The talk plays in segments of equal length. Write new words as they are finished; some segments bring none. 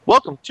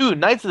Welcome to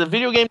Knights of the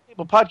Video Game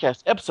Table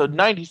Podcast, episode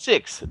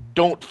 96,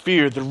 Don't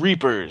Fear the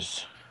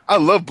Reapers. I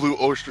love Blue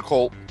Oyster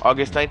Cult.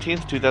 August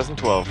 19th,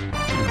 2012.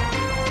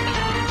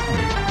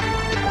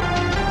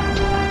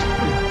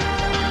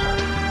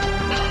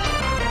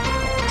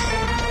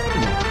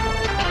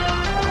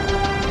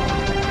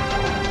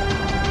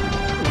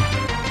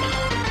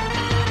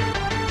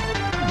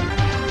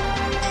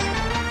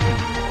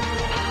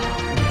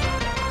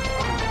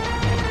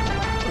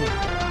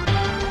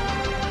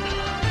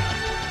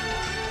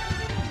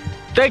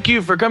 Thank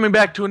you for coming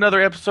back to another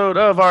episode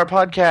of our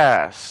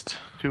podcast.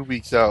 2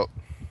 weeks out.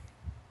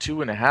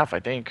 2.5, I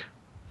think.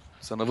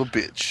 Son of a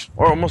bitch.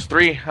 Or almost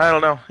 3. I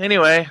don't know.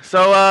 Anyway,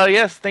 so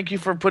yes, thank you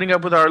for putting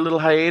up with our little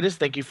hiatus.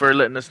 Thank you for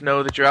letting us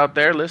know that you're out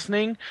there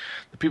listening.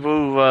 The people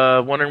who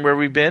wondering where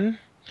we've been.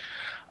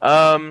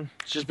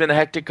 It's just been a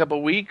hectic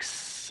couple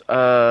weeks.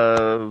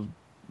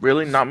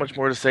 Really not much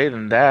more to say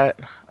than that.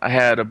 I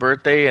had a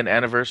birthday and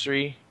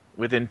anniversary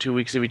within 2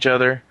 weeks of each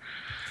other.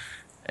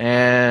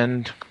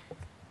 And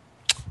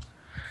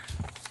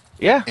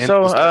yeah, And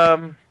so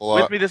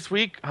lot. with me this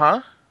week,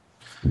 huh?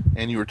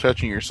 And you were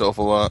touching yourself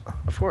a lot.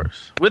 Of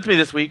course. With me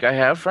this week, I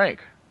have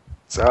Frank.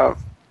 What's up?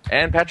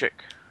 And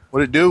Patrick.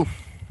 What'd it do?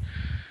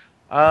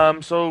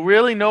 So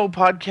really no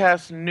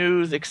podcast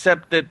news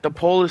except that the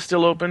poll is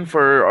still open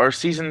for our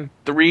season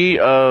 3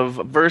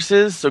 of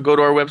Versus. So go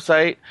to our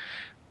website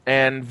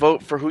and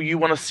vote for who you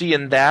want to see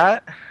in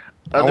that.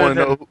 I want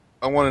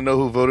to know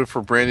who voted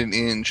for Brandon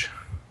Inge.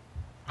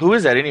 Who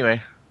is that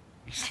anyway?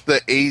 He's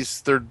the A's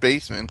third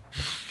baseman.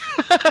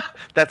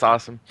 That's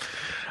awesome.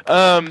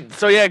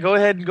 So yeah, go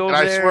ahead and go And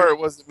over I there. swear it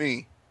wasn't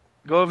me.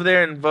 Go over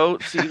there and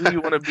vote. See who you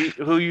want to be,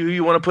 who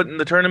you want to put in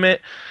the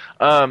tournament.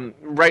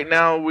 Right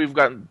now, we've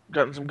gotten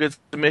some good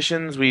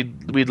submissions.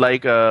 We'd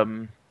like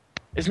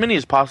as many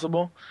as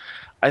possible.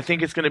 I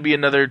think it's going to be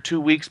another 2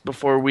 weeks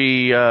before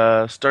we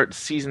start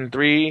season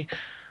 3.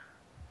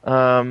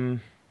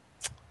 And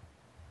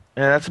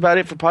that's about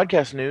it for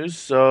podcast news.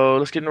 So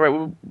let's get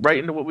right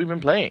into what we've been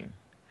playing.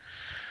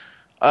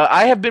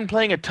 I have been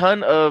playing a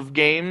ton of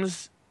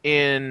games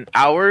in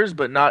hours,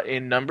 but not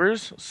in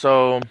numbers.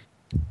 So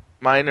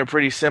mine are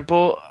pretty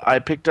simple. I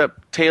picked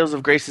up Tales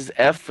of Grace's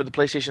F for the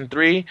PlayStation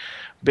 3.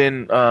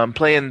 Been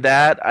playing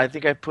that. I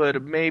think I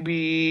put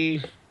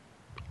maybe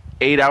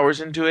 8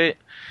 hours into it.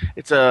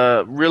 It's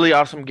a really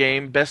awesome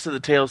game. Best of the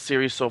Tales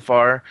series so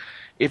far.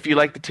 If you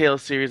like the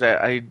Tales series,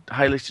 I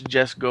highly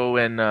suggest go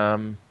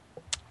and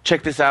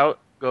check this out.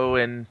 Go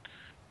and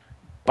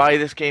buy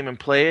this game and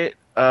play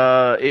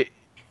it.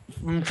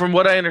 From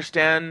what I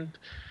understand,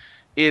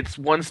 it's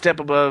one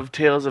step above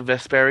Tales of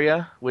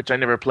Vesperia, which I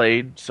never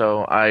played,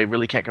 so I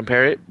really can't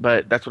compare it,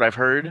 but that's what I've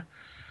heard.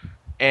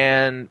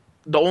 And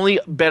the only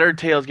better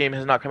Tales game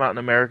has not come out in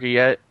America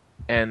yet,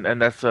 and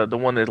that's the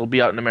one that'll be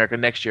out in America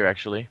next year,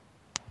 actually.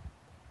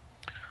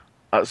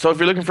 So if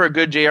you're looking for a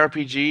good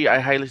JRPG, I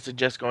highly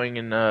suggest going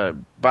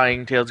and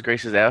buying Tales of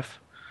Grace's F.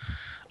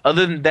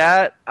 Other than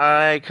that,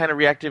 I kind of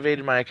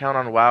reactivated my account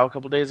on WoW a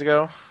couple days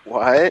ago.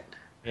 What?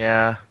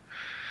 Yeah.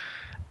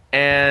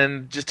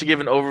 And just to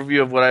give an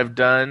overview of what I've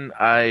done,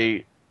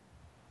 I'm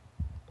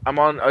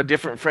on a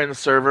different friend's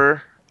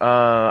server.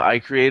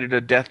 I created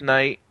a Death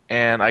Knight,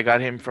 and I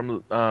got him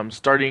from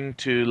starting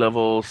to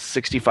level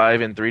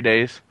 65 in 3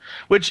 days,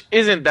 which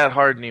isn't that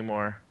hard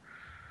anymore.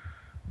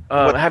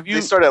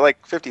 They start at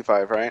like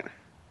 55, right?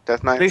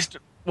 Death Knight?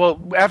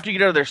 Well, after you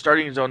get out of their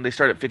starting zone, they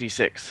start at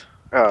 56.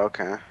 Oh,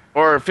 okay.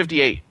 Or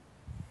 58.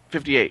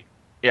 58,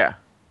 yeah.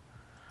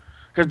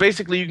 Because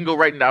basically you can go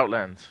right into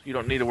Outlands. You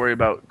don't need to worry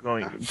about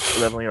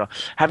leveling at all.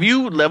 Have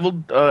you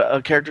leveled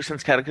a character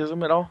since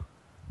Cataclysm at all?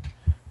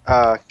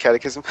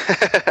 Catechism?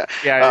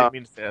 Yeah, I didn't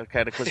mean to say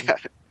Cataclysm.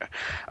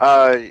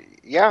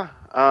 Yeah.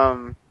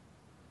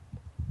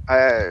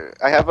 I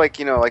have like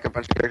a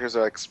bunch of characters that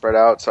are like spread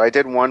out. So I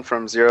did one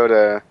from 0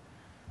 to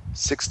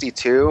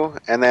 62,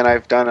 and then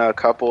I've done a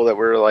couple that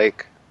were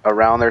like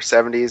around their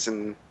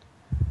 70s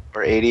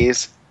or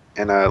 80s.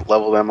 And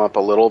level them up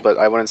a little, but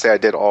I wouldn't say I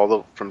did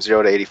all from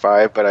 0 to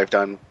 85, but I've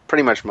done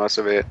pretty much most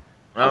of it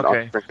on all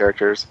different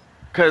characters.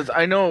 Because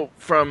I know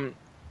from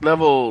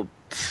level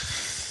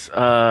 60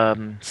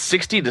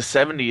 to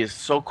 70 is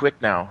so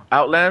quick now.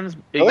 Outlands,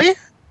 Really?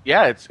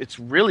 Yeah, it's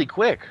really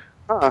quick.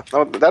 Oh,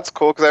 that's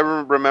cool, because I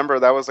remember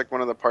that was like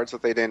one of the parts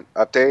that they didn't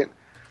update.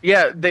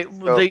 Yeah,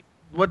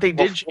 what they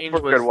did change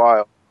was for a good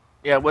while.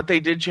 Yeah, what they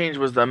did change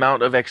was the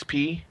amount of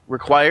XP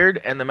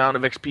required and the amount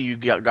of XP you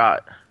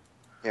got.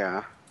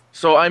 Yeah.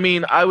 So I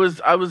mean, I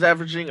was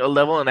averaging a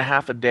level and a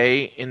half a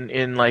day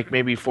in like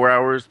maybe 4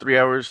 hours, 3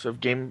 hours of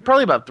game,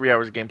 probably about 3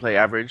 hours of gameplay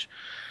average.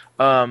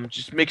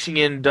 Just mixing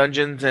in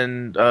dungeons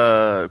and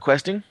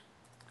questing.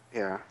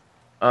 Yeah.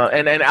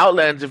 And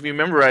Outlands, if you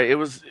remember right, it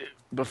was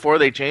before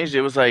they changed.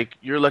 It was like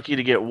you're lucky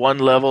to get one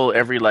level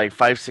every like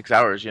 5-6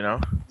 hours. You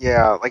know.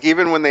 Yeah, like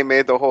even when they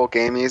made the whole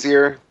game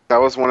easier, that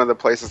was one of the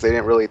places they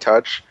didn't really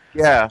touch.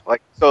 Yeah.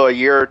 Like, so a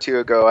year or two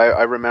ago,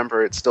 I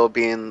remember it still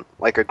being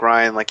like a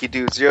grind. Like, you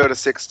do 0 to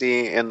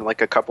 60 in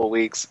like a couple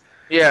weeks.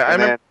 Yeah,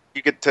 and then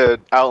you get to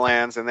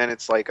Outlands, and then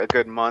it's like a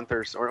good month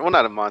or well,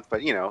 not a month,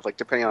 but like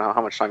depending on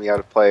how much time you have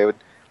to play,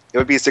 it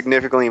would be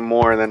significantly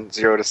more than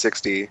 0 to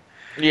 60,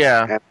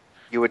 Yeah. and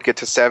you would get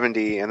to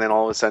 70, and then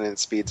all of a sudden it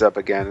speeds up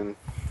again. And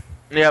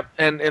Yep,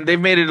 and they've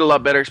made it a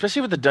lot better,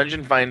 especially with the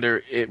Dungeon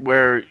Finder,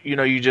 where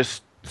you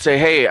just say,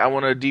 "Hey, I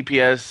want a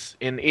DPS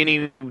in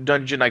any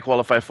dungeon I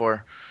qualify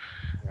for,"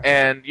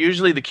 and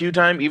usually the queue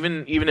time,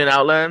 even in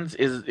Outlands,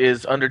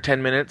 is under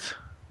 10 minutes.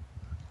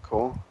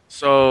 cool.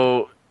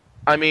 So,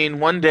 I mean,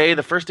 one day,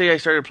 the first day I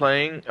started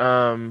playing,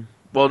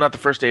 well, not the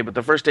first day, but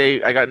the first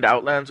day I got into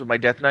Outlands with my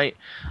Death Knight,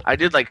 I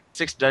did like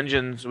 6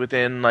 dungeons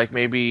within like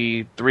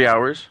maybe 3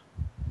 hours.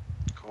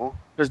 Cool.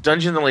 Because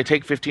dungeons only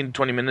take 15 to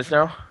 20 minutes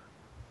now.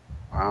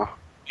 Wow.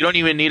 You don't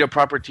even need a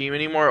proper team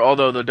anymore.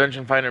 Although the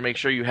Dungeon Finder makes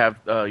sure you have,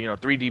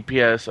 3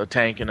 DPS, a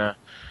tank, and a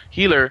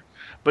healer,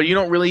 but you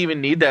don't really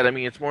even need that. I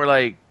mean, it's more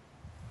like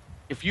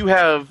if you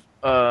have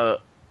a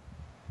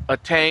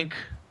tank.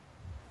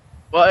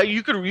 Well,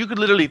 you could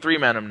literally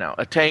 3-man them now.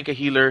 A tank, a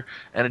healer,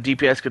 and a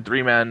DPS could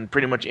 3-man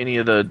pretty much any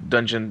of the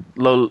dungeon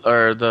low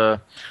or the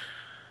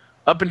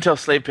up until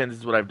slave pins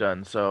is what I've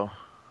done. So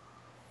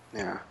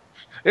Yeah.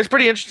 it's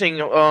pretty interesting.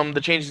 The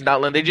changes in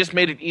Outland, they just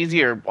made it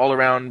easier all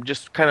around.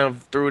 Just kind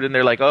of threw it in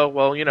there, like, oh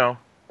well,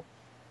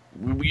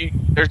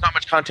 there's not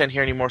much content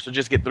here anymore, so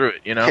just get through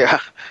it. Yeah.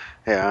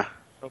 Yeah.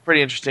 So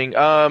pretty interesting.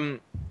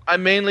 I'm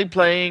mainly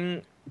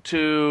playing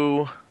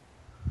to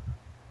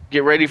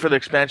get ready for the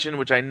expansion,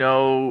 which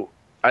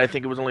I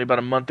think it was only about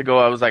a month ago.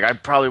 I was like, I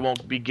probably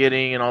won't be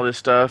getting and all this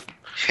stuff.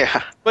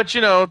 Yeah. But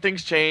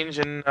things change,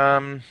 and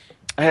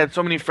I had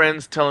so many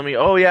friends telling me,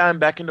 "Oh yeah, I'm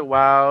back into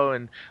WoW,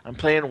 and I'm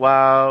playing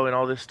WoW and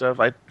all this stuff."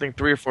 I think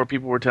 3 or 4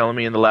 people were telling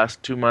me in the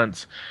last 2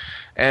 months,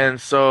 and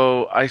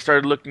so I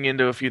started looking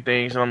into a few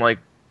things, and I'm like,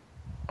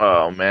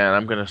 "Oh man,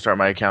 I'm gonna start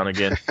my account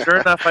again." Sure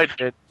enough, I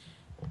did.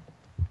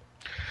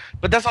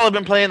 But that's all I've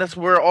been playing. That's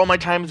where all my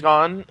time's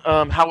gone.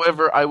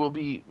 However,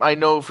 I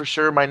know for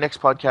sure my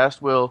next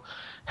podcast will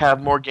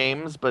have more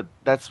games, but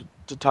that's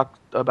to talk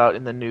about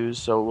in the news.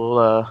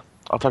 So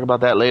I'll talk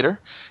about that later.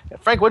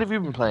 Frank, what have you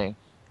been playing?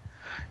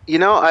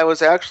 I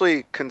was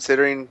actually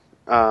considering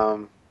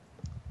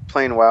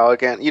playing WoW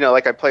again.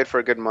 Like I played for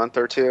a good month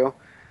or two,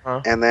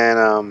 Huh? and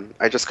then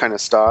I just kind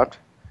of stopped,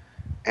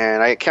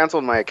 and I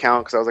canceled my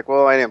account because I was like,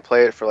 well, I didn't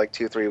play it for like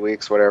 2-3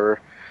 weeks, whatever.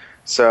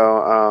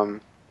 So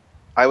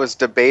I was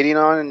debating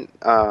on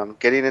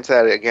getting into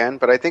that again,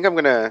 but I think I'm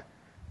gonna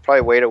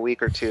probably wait a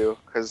week or two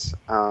because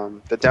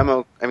the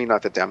demo. I mean,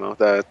 not the demo.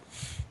 The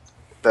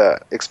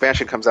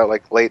expansion comes out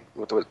like late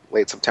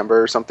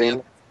September or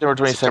something. September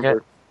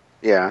 22nd.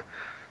 Yeah.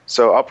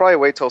 So I'll probably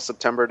wait till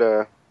September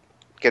to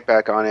get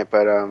back on it,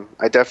 but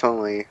I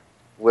definitely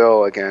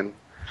will again.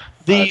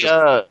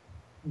 The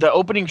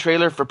opening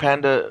trailer for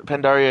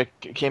Pandaria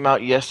came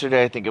out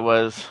yesterday, I think it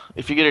was.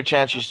 If you get a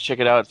chance, you should check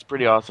it out. It's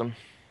pretty awesome.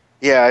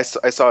 Yeah,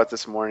 I saw it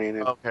this morning.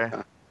 And, Okay.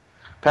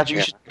 Patrick,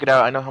 you should check it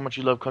out. I know how much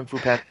you love Kung Fu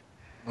Panda.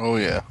 Oh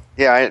yeah.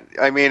 Yeah,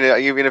 I mean,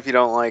 even if you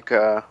don't like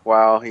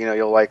WoW,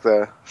 you'll like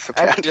the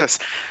pandas.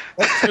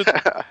 That's true.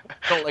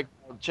 Don't like.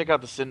 Check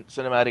out the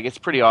cinematic. It's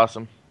pretty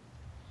awesome.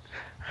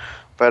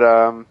 But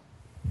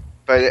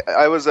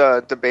I was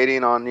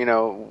debating on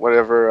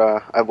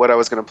whatever what I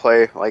was going to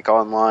play like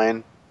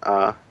online,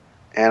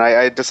 and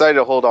I decided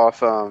to hold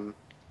off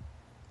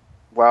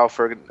WoW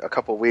for a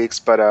couple weeks,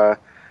 but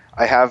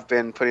I have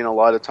been putting a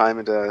lot of time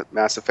into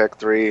Mass Effect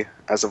 3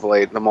 as of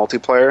late, the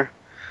multiplayer.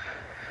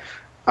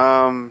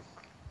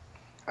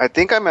 I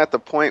think I'm at the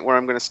point where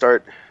I'm going to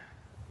start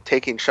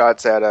taking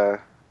shots at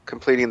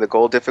completing the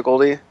gold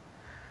difficulty.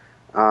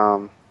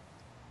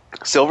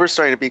 Silver's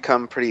starting to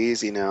become pretty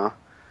easy now.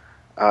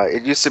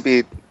 It used to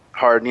be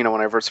hard, when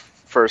I was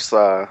first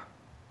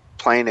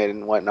playing it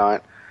and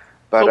whatnot.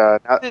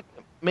 But it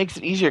makes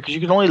it easier because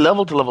you can only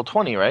level to level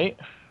 20, right?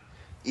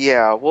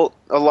 Yeah, well,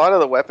 a lot of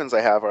the weapons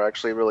I have are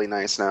actually really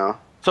nice now.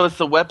 So it's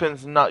the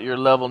weapons, not your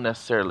level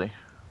necessarily.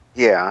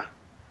 Yeah.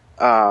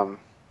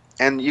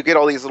 And you get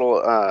all these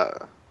little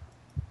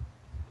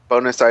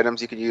bonus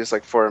items you could use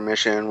like for a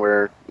mission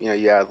where,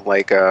 you have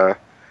like armor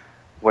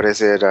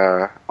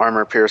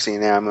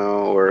piercing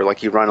ammo, or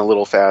like you run a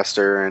little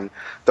faster, and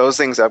those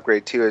things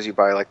upgrade too as you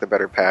buy like the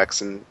better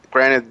packs. And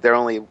granted, they're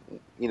only,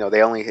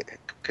 they only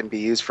can be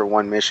used for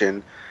one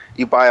mission.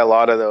 You buy a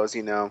lot of those,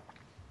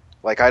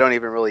 like I don't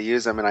even really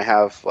use them, and I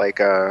have like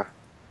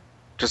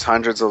just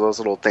hundreds of those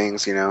little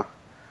things, that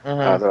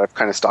I've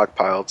kind of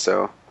stockpiled.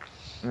 So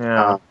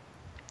Yeah.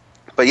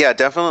 but yeah,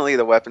 definitely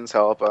the weapons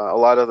help. A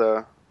lot of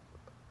the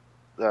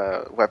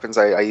weapons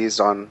I used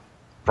on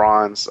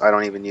bronze, I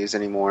don't even use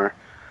anymore.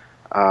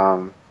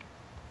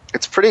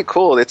 It's pretty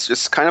cool. It's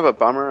just kind of a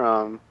bummer.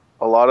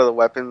 A lot of the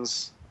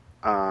weapons,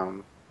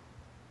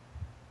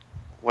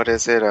 what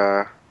is it?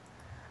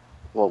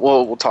 Well,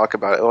 we'll talk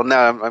about it. Well, no,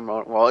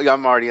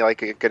 I'm already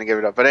like gonna give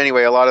it up. But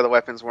anyway, a lot of the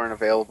weapons weren't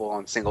available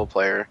on single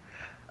player.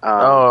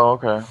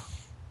 Okay.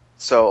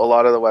 So a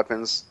lot of the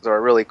weapons that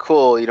are really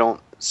cool you don't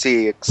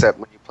see except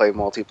when you play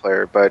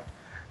multiplayer. But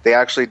they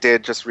actually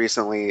did just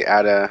recently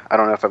add I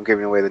don't know if I'm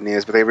giving away the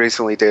news, but they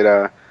recently did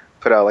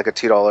put out like a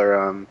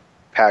 $2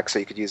 packs so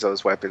you could use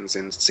those weapons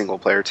in single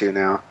player too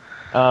now.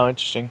 Oh,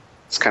 interesting.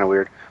 It's kind of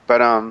weird,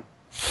 but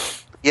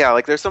yeah,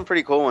 like there's some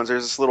pretty cool ones.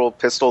 There's this little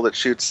pistol that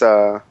shoots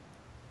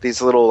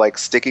these little like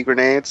sticky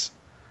grenades.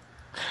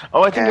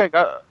 Oh, I think And I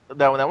got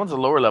that one. That one's a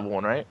lower level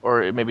one, right?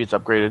 Or maybe it's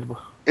upgraded.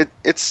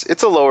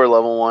 it's a lower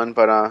level one,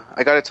 but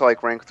I got it to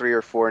like rank 3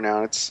 or 4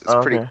 now. It's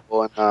Oh, pretty okay.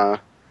 cool, and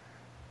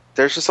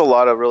there's just a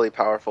lot of really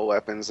powerful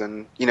weapons,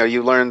 and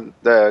you learn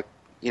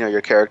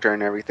your character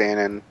and everything.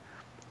 And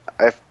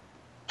I've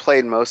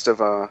played most of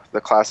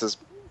the classes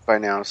by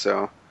now,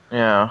 so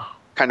Yeah.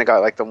 kind of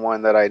got like the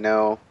one that I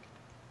know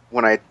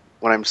when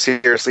I'm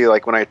seriously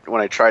like when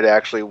I try to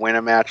actually win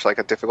a match, like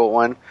a difficult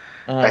one.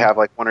 I Mhm. have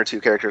like 1 or 2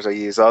 characters I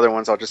use. The other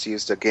ones I'll just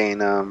use to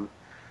gain.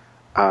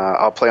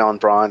 I'll play on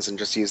bronze and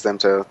just use them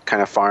to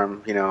kind of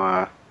farm,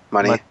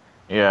 money.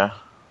 Yeah.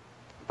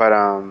 But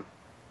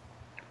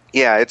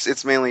yeah,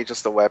 it's mainly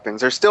just the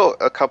weapons. There's still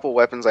a couple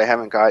weapons I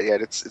haven't got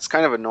yet. It's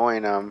kind of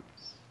annoying.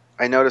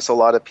 I notice a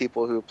lot of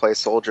people who play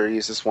soldier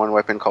use this one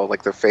weapon called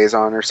like the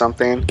Phazon or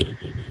something,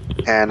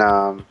 and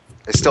I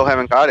still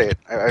haven't got it.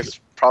 I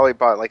probably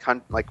bought like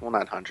well,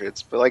 not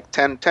hundreds, but like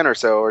 10 or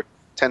so, or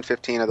 10,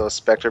 15 of those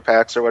Spectre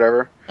packs or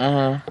whatever,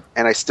 Mhm.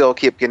 and I still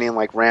keep getting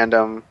like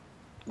random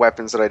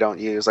weapons that I don't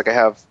use. Like I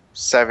have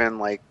 7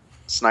 like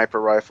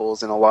sniper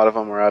rifles, and a lot of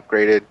them are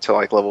upgraded to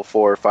like level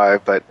 4 or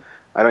 5, but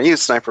I don't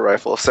use sniper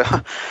rifles, so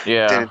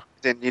Yeah.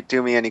 didn't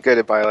do me any good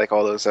to buy like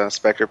all those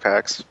Spectre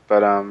packs.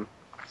 But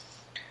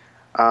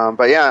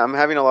yeah, I'm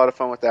having a lot of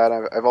fun with that.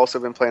 I've also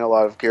been playing a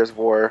lot of Gears of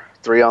War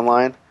 3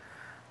 online.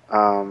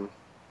 Um,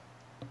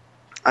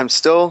 I'm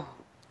still,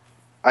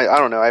 I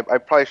don't know. I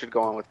probably should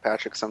go on with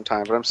Patrick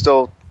sometime, but I'm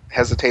still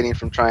hesitating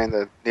from trying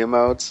the new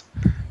modes,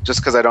 just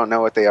because I don't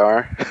know what they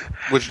are.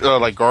 Which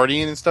like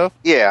Guardian and stuff.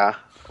 Yeah,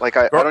 like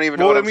I don't even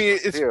know Well, what I I'm mean,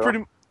 supposed to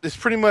do. it's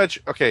pretty much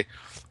okay.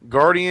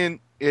 Guardian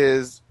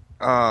is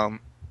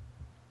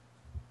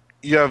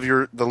you have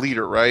the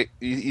leader, right?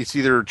 It's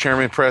either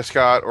Chairman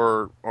Prescott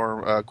or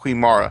Queen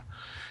Mara,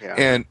 Yeah,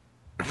 and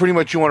pretty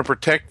much you want to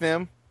protect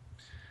them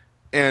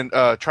and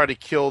try to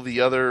kill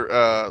the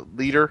other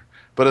leader.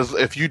 But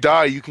if you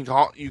die, you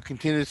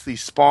continuously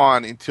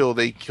spawn until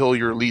they kill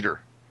your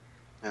leader.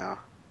 yeah.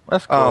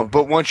 That's cool.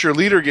 But once your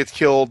leader gets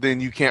killed, then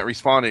you can't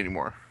respawn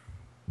anymore.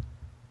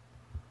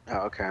 Oh,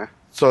 okay.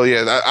 So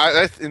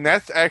yeah, and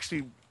that's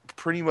actually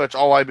pretty much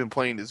all I've been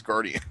playing is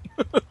Guardian.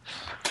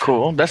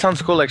 Cool. That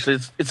sounds cool. Actually,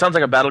 it sounds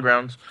like a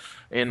battlegrounds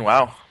in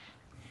WoW.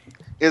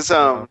 Is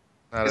No,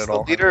 not is at the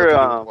all. leader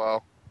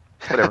Wow.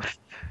 Whatever.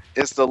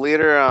 is the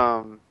leader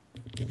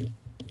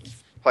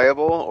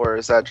playable, or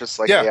is that just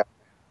like Yeah. AI?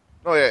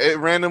 Oh yeah, it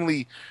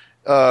randomly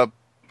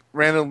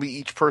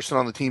each person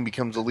on the team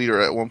becomes a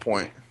leader at one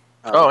point.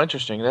 Oh,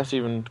 interesting. That's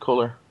even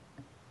cooler.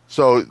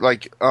 So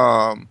like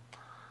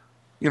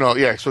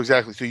yeah, so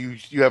exactly. So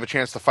you have a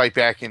chance to fight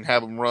back and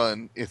have them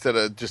run instead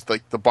of just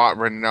like the bot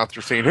running out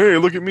there saying, "Hey,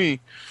 look at me."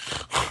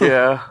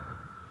 Yeah.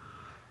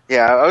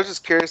 Yeah, I was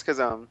just curious because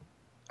I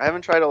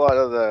haven't tried a lot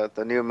of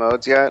the new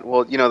modes yet.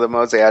 Well, the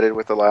modes they added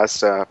with the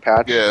last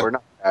patch, Yeah. or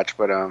not patch,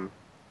 but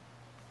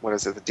what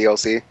is it, the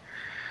DLC?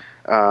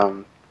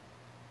 Um,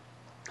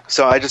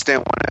 so I just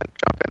didn't want to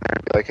jump in there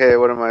and be like, hey,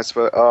 what am I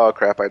supposed? Oh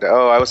crap,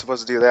 I was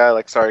supposed to do that.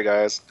 Like, sorry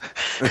guys,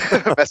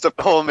 messed up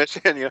the whole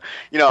mission.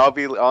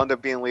 I'll end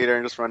up being leader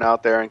and just run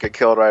out there and get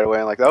killed right away.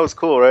 And like that was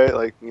cool, right?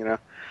 Like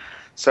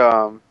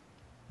So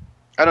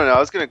I don't know. I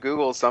was gonna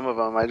Google some of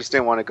them. I just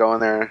didn't want to go in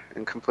there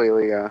and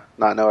completely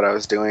not know what I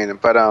was doing.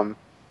 But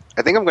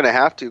I think I'm gonna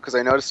have to because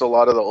I noticed a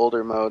lot of the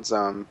older modes,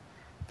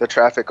 the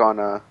traffic on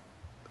the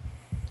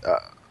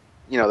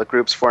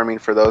groups forming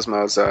for those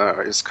modes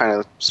is kind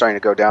of starting to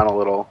go down a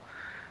little.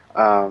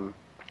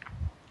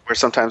 Where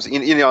sometimes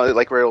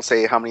like where it'll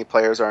say how many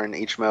players are in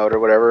each mode or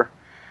whatever,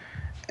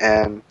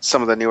 and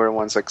some of the newer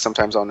ones, like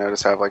sometimes I'll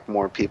notice have like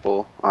more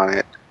people on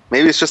it.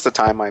 Maybe it's just the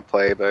time I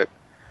play, but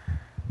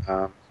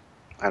I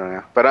don't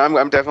know. But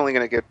I'm definitely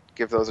gonna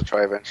give those a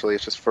try eventually.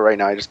 It's just for right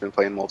now. I just been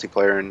playing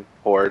multiplayer and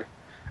Horde.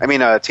 I mean,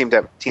 team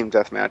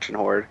deathmatch and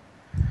Horde.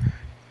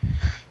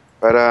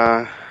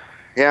 But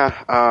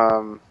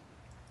yeah.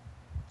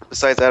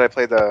 Besides that, I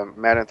played the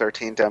Madden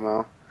 13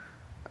 demo.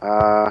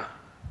 I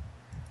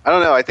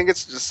don't know. I think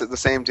it's just the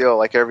same deal.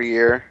 Like every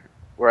year,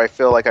 where I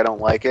feel like I don't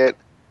like it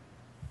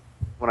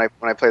when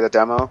I play the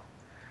demo.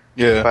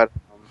 Yeah. But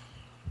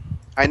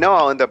I know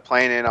I'll end up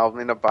playing it. I'll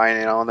end up buying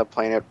it. I'll end up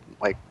playing it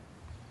like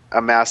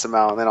a mass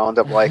amount, and then I'll end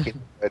up liking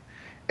it.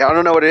 But I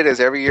don't know what it is.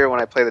 Every year when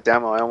I play the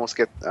demo, I almost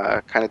get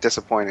kind of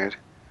disappointed.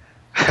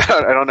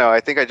 I don't know. I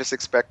think I just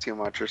expect too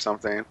much or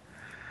something.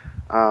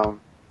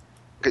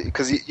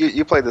 Because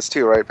you played this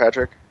too, right,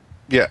 Patrick?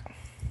 Yeah.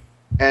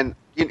 And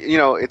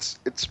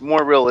it's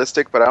more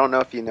realistic, but I don't know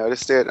if you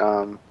noticed it.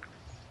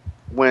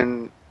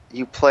 When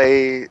you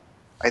play,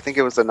 I think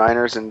it was the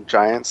Niners and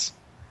Giants,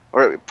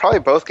 or probably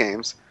both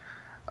games.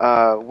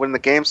 When the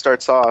game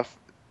starts off,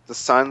 the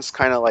sun's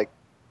kind of like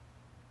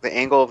the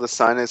angle of the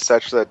sun is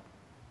such that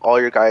all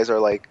your guys are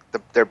like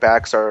their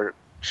backs are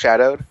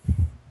shadowed.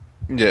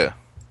 Yeah.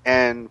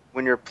 And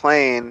when you're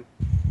playing,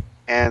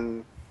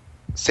 and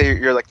say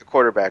you're like the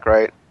quarterback,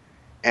 right?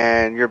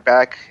 and your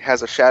back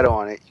has a shadow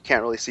on it. You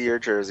can't really see your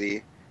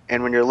jersey.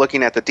 And when you're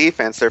looking at the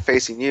defense, they're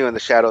facing you, and the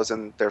shadow's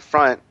in their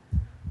front,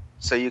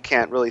 so you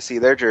can't really see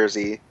their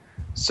jersey.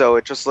 So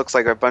it just looks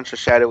like a bunch of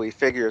shadowy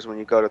figures when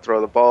you go to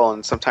throw the ball,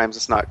 and sometimes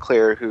it's not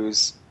clear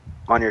who's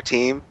on your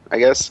team, I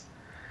guess.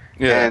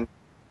 Yeah. And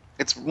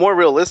it's more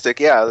realistic,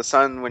 yeah. The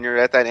sun, when you're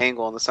at that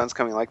angle and the sun's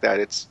coming like that,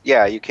 it's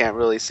you can't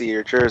really see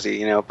your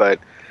jersey, but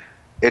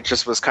it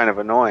just was kind of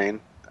annoying.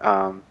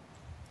 That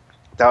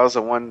was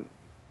the one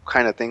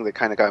kind of thing that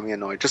kind of got me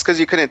annoyed, just because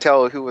you couldn't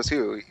tell who was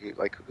who,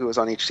 like who was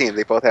on each team.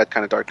 They both had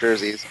kind of dark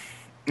jerseys.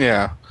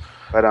 Yeah.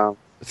 But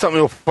It's something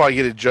you'll probably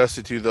get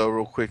adjusted to though,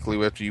 real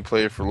quickly after you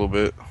play it for a little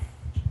bit.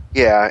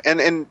 yeah,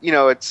 and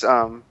it's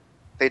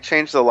they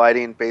changed the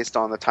lighting based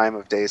on the time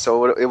of day,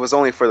 so it was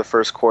only for the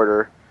first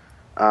quarter.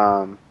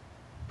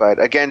 But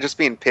again, just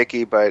being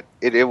picky, but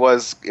it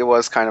was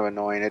kind of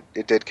annoying.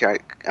 It did I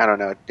don't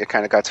know, it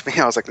kind of got to me.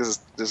 I was like, this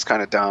is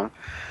kind of dumb.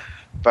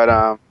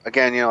 But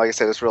again, like I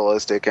said, it's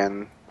realistic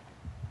and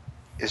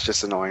it's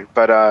just annoying.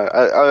 But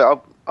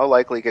I'll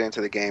likely get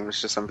into the game.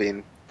 It's just I'm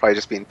probably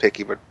just being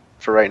picky. But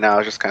for right now,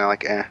 it's just kind of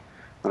like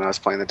when I was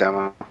playing the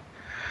demo.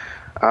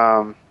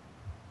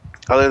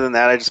 Other than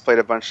that, I just played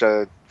a bunch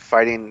of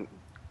fighting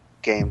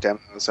game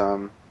demos.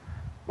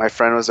 My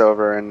friend was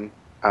over and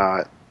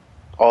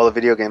all the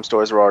video game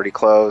stores were already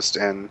closed,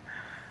 and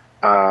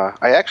I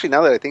actually,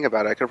 now that I think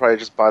about it, I could have probably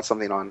just bought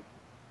something on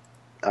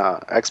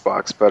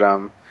Xbox, but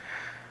I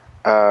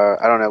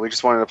don't know. We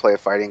just wanted to play a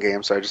fighting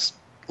game, so I just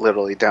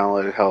literally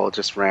downloaded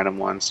just random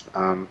ones.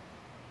 I'm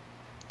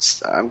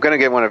gonna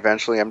get one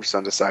eventually. I'm just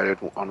undecided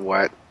on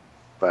what,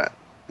 but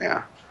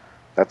yeah,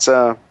 that's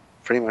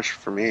pretty much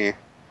for me.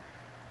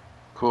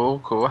 Cool.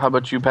 How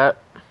about you, Pat?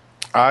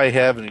 I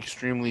have an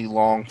extremely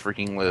long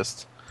freaking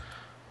list,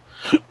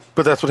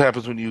 but that's what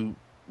happens when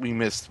we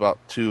missed about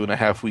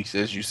 2.5 weeks,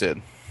 as you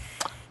said.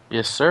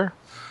 Yes, sir.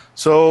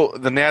 So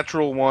the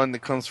natural one that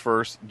comes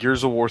first,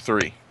 Gears of War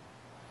 3.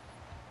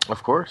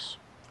 Of course.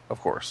 Yep.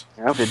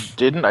 If it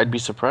didn't, I'd be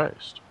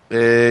surprised.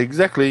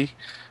 Exactly.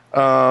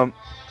 Like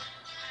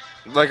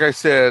I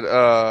said,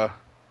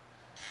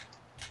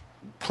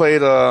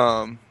 played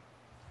a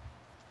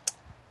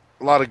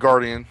lot of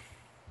Guardian,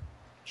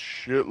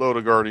 shitload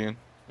of Guardian,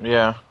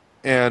 Yeah.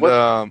 and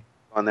On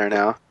there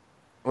now.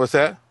 what's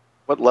that?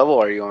 What level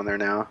are you on there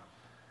now?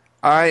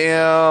 I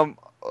am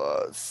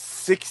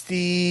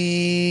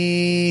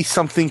 60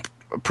 something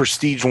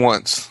prestige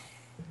once.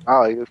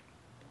 Oh, you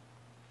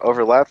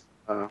overlapped.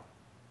 Overlapped.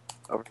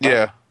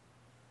 Yeah,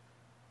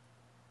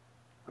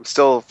 I'm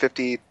still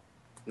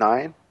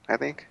 59, I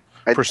think.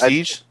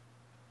 prestige.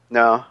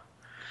 No.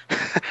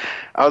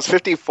 I was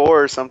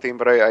 54 or something,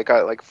 but I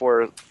got like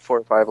four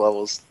or five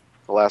levels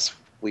the last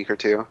week or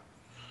two.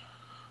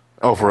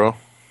 Oh, for real?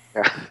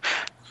 Yeah.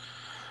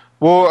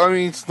 Well, I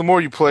mean, it's the more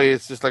you play,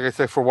 it's just like I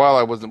said. For a while,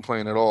 I wasn't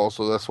playing at all,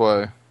 so that's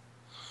why.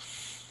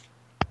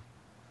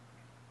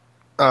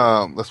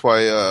 I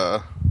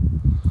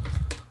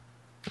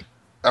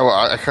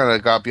kind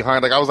of got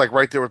behind. Like I was like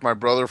right there with my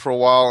brother for a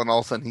while, and all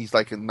of a sudden he's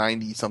like at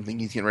 90 something.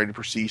 He's getting ready to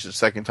prestige the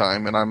second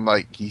time, and I'm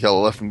like he hella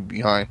left me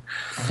behind.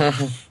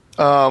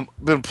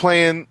 Been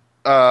playing.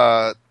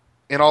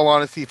 In all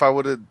honesty, if I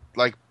would have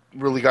like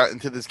really got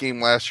into this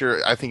game last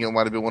year, I think it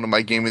might have been one of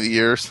my game of the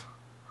years.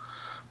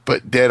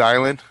 But Dead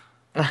Island,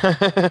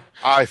 I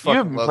fucking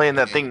You've been love playing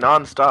that thing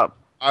nonstop.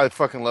 I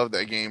fucking love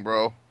that game,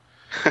 bro.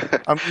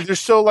 I mean, there's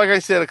so, like I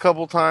said a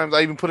couple times,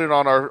 I even put it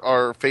on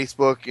our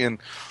Facebook, and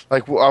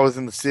like I was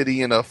in the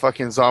city and a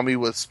fucking zombie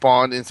was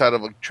spawned inside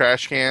of a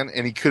trash can,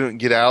 and he couldn't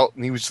get out,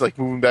 and he was just like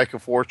moving back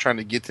and forth trying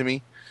to get to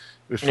me.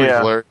 It was pretty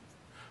hilarious.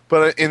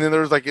 But and then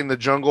there was like in the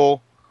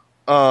jungle,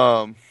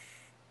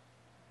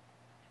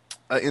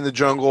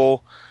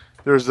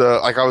 there's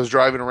like I was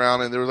driving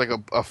around and there was like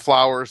a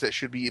flowers that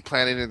should be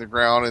planted in the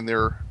ground and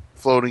they're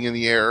floating in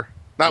the air,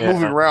 not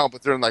moving around,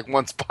 but they're in like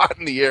one spot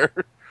in the air.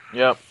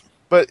 Yep.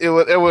 But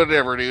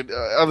whatever, dude.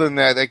 Other than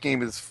that, that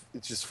game it's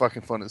just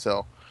fucking fun as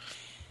hell.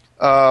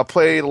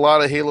 Played a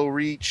lot of Halo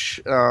Reach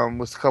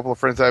with a couple of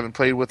friends I haven't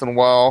played with in a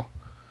while.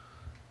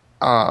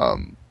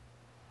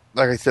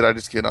 Like I said, I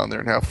just get on there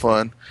and have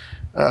fun.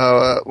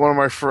 One of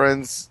my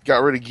friends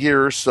got rid of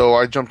Gears, so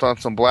I jumped on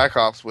some Black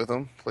Ops with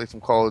him, played some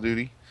Call of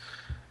Duty.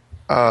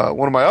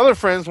 One of my other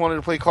friends wanted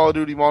to play Call of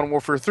Duty Modern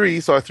Warfare 3,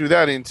 so I threw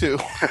that in too.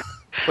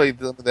 Played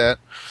some of that.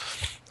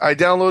 I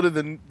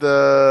downloaded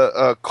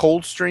the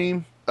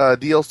Coldstream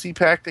DLC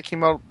pack that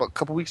came out a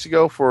couple weeks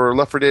ago for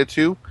Left 4 Dead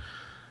 2.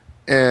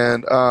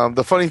 And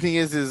the funny thing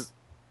is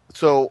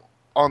so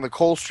on the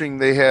Coldstream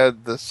they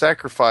had the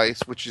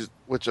Sacrifice, which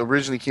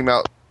originally came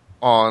out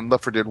on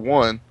Left 4 Dead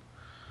 1.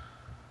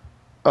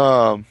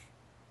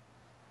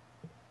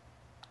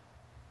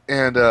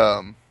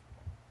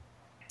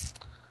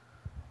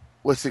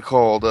 What's it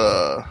called?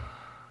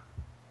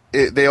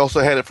 They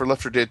also had it for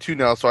Left 4 Dead 2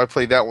 now, so I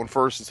played that one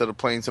first instead of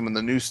playing some of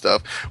the new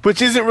stuff,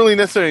 which isn't really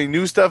necessarily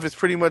new stuff. It's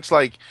pretty much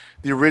like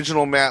the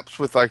original maps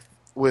with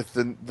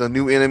the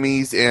new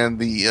enemies and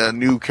the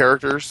new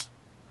characters,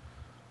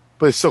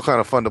 but it's still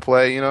kind of fun to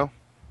play, you know.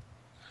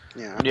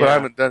 Yeah. But I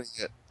haven't done it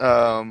yet.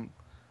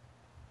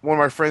 one of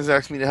my friends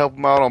asked me to help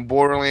him out on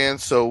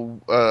Borderlands, so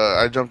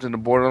I jumped into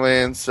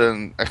Borderlands,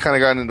 and I kind of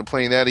got into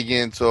playing that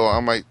again. So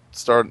I might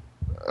start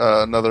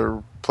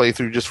another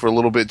playthrough just for a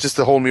little bit, just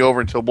to hold me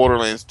over until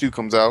Borderlands 2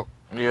 comes out.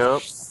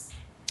 Yep.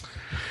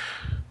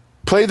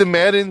 Played the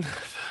Madden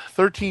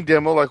 13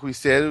 demo, like we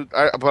said.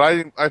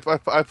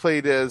 I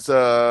played as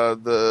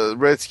the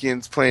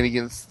Redskins playing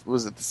against,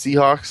 was it the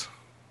Seahawks?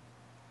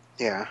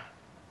 Yeah.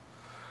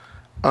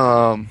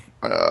 I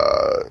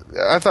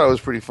thought it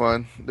was pretty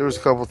fun. There was a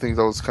couple things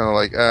I was kind of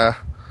like,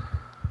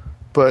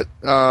 But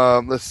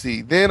let's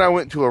see. Then I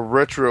went to a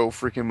retro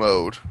freaking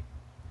mode,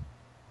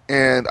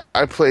 and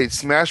I played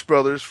Smash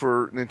Brothers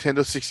for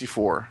Nintendo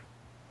 64.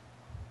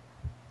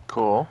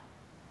 Cool.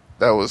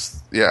 It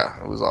was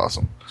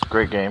awesome. It's a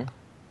great game.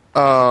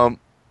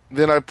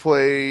 Then I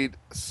played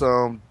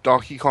some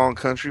Donkey Kong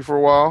Country for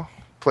a while.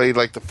 Played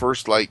like the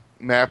first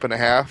map and a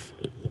half.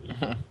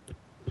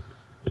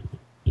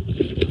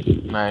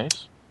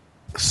 Nice.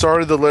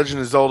 Started the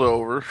Legend of Zelda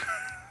over.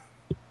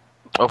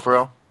 Oh, for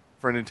real?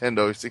 For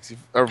Nintendo 60,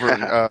 or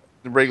for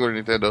the regular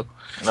Nintendo.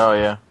 Oh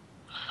yeah.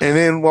 And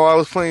then while I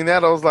was playing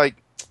that, I was like,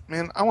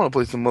 man, I want to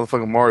play some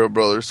motherfucking Mario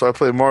Brothers. So I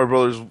played Mario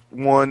Brothers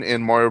 1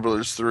 and Mario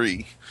Brothers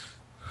 3.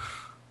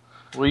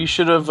 Well, you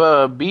should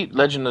have beat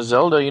Legend of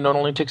Zelda. You know, it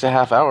only takes a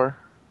half hour.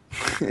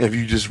 If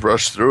you just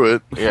rush through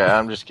it. Yeah,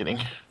 I'm just kidding.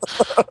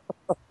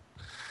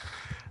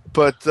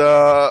 But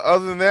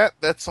other than that,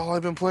 that's all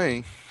I've been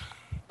playing.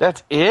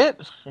 That's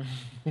it?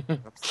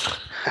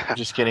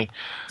 Just kidding.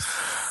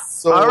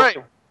 So, all right.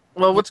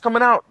 Well, what's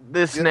coming out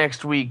this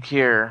next week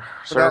here,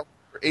 sir?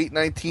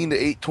 8/19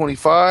 to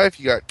 8/25,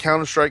 you got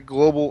Counter-Strike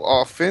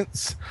Global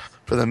Offense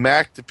for the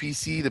Mac, the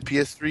PC, the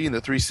PS3, and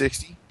the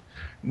 360.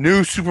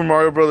 New Super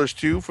Mario Bros.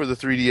 2 for the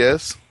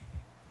 3DS.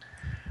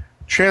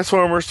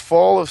 Transformers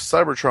Fall of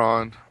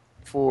Cybertron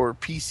for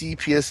PC,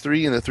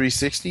 PS3, and the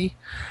 360.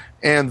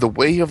 And The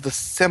Way of the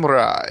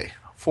Samurai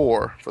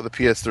 4 for the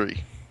PS3.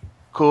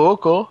 Cool.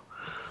 All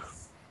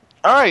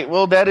right.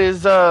 Well, that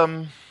is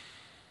that.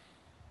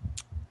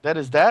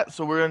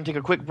 So we're going to take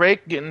a quick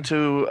break, get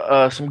into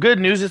some good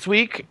news this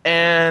week,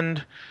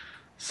 and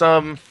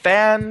some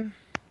fan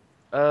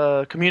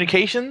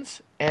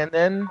communications, and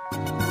then,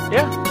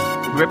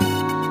 rip.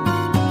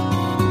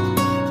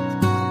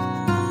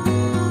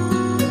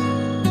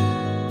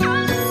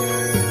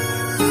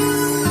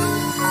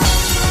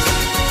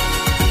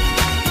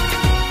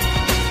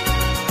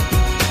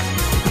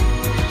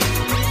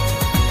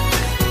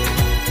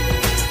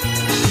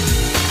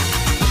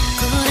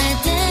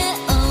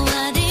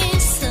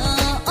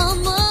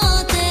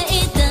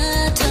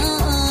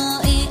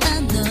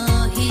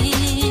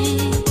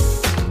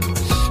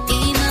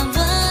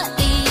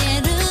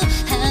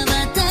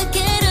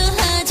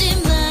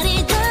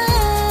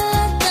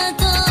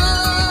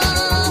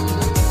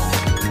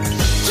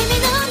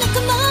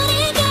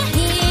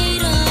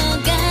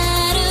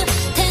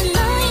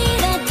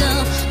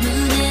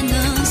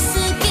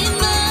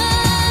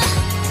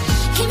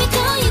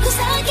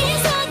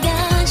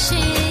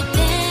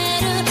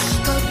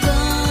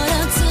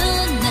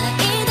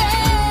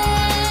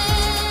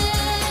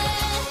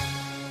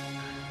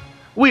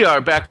 We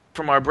are back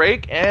from our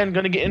break and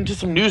going to get into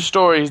some news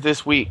stories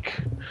this week.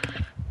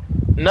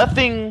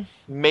 Nothing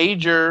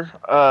major,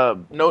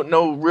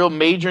 no real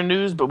major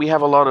news, but we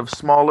have a lot of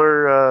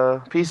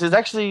smaller pieces.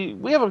 Actually,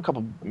 we have a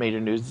couple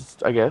major news,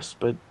 I guess.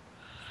 But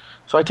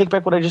so I take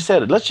back what I just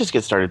said. Let's just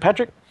get started.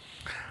 Patrick?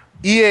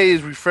 EA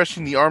is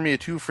refreshing the Army of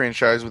Two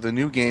franchise with a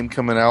new game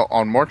coming out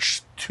on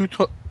March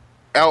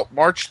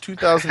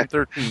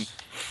 2013.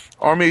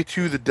 Army of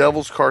Two: The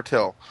Devil's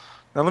Cartel.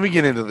 Now let me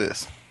get into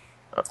this.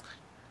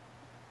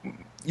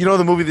 You know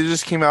the movie that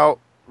just came out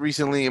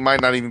recently? It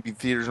might not even be in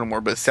theaters no more,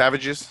 but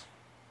Savages?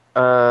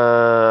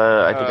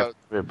 I think I've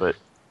heard it, but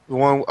the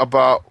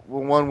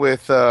one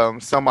with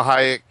Selma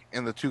Hayek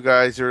and the two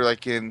guys who are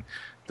like in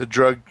the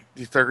drug,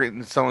 they start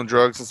selling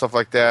drugs and stuff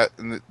like that.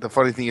 And the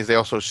funny thing is they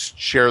also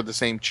share the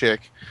same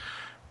chick.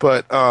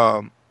 But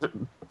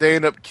they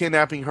end up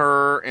kidnapping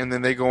her and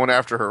then they going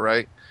after her,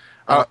 right?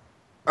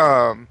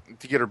 To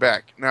get her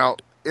back. Now,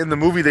 in the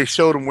movie they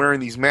showed them wearing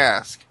these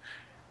masks.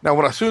 Now,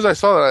 as soon as I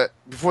saw that,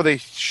 before they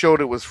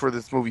showed it was for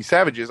this movie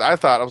Savages, I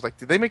was like,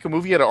 did they make a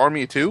movie out of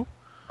Army of Two?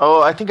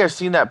 Oh, I think I've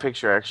seen that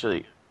picture,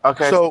 actually.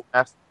 Okay, so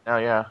now,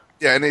 yeah.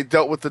 Yeah, and they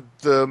dealt with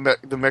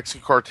the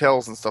Mexican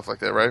cartels and stuff like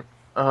that, right?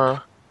 Uh-huh.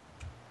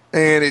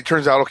 And it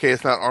turns out, okay,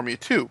 it's not Army of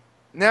Two.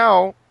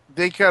 Now,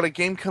 they got a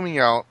game coming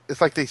out.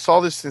 It's like they saw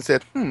this and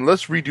said,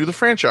 let's redo the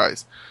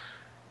franchise.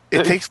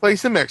 It takes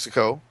place in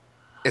Mexico.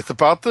 It's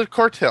about the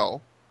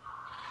cartel.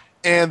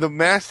 And the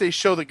mask they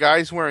show the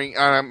guys wearing,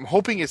 and I'm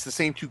hoping it's the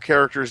same two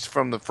characters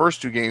from the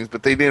first two games,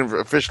 but they didn't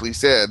officially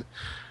said.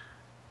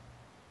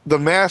 The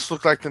masks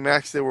look like the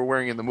masks they were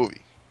wearing in the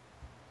movie.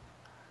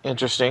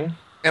 Interesting.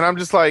 And I'm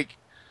just like,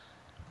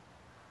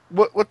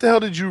 what the hell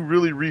did you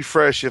really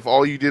refresh if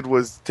all you did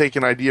was take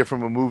an idea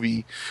from a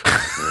movie?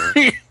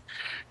 You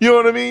know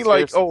what I mean?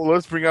 Like,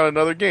 let's bring out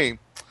another game.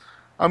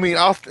 I mean,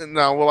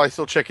 will I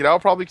still check it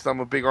out probably because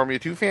I'm a big Army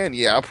of Two fan?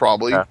 Yeah,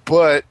 probably. Yeah.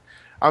 But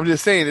I'm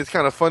just saying, it's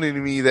kind of funny to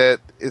me that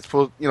it's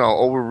supposed,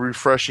 oh, we're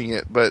refreshing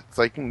it, but it's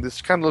like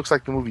this kind of looks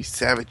like the movie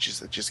Savages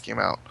that just came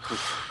out.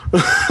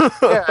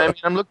 Yeah, I mean,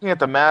 I'm looking at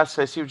the masks.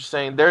 I see what you're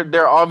saying.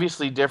 They're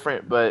obviously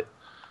different, but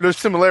There's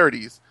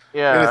similarities, and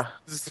yeah.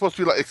 it's supposed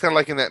to be like it's kind of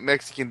like in that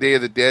Mexican Day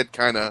of the Dead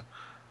kind of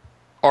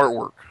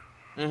artwork.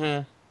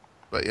 Mhm.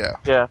 But yeah,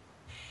 Yeah.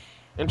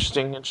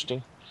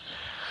 Interesting.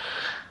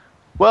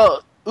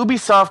 Well,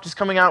 Ubisoft is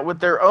coming out with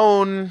their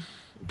own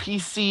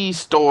PC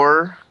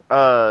store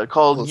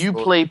called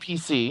Uplay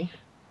PC,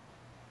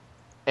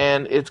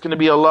 and it's going to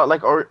be a lot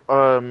like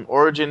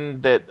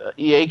Origin that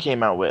EA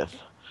came out with,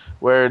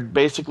 where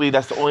basically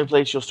that's the only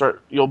place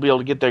you'll be able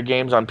to get their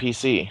games on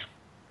PC.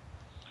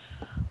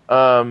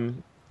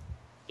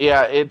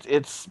 Yeah,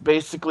 it's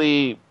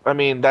basically, I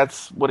mean,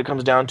 that's what it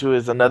comes down to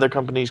is another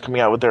company's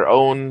coming out with their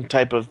own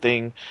type of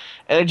thing,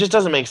 and it just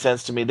doesn't make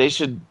sense to me. They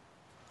should,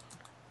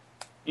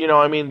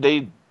 I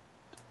mean,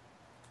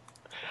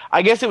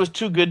 I guess it was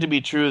too good to be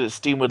true that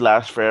Steam would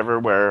last forever,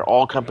 where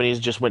all companies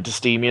just went to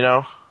Steam,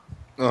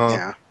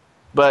 Yeah.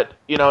 But,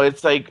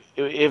 it's like,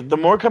 if the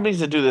more companies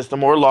that do this, the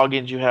more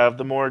logins you have,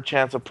 the more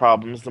chance of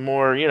problems, the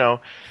more,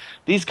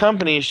 these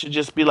companies should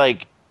just be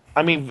like,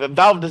 I mean,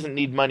 Valve doesn't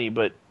need money,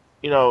 but,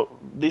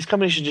 these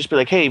companies should just be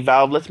like, hey,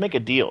 Valve, let's make a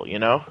deal,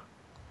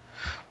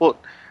 Well,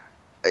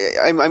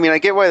 I mean, I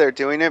get why they're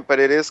doing it, but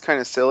it is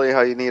kind of silly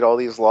how you need all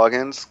these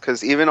logins.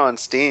 Because even on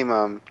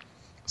Steam,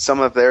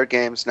 some of their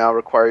games now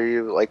require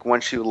you, like,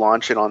 once you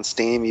launch it on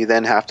Steam, you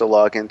then have to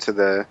log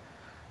into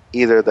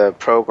either the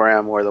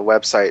program or the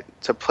website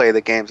to play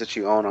the games that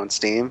you own on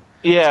Steam.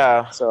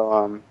 Yeah.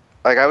 So,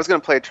 like, I was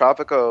gonna play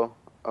Tropico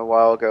a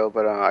while ago,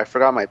 but I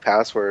forgot my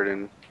password,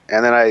 and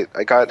then I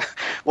got,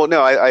 well,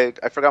 no, I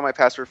forgot my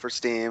password for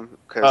Steam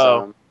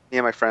because me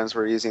and my friends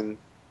were using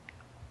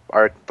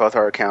both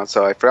our accounts,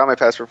 so I forgot my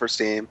password for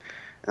Steam,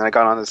 and I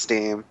got onto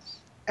Steam,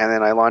 and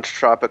then I launched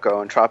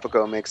Tropico, and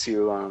Tropico makes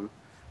you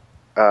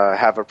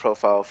have a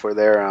profile for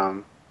their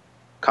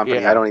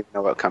company. Yeah. I don't even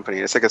know what company.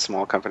 It's like a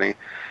small company,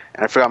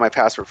 and I forgot my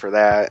password for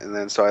that, and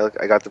then so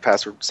I got the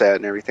password set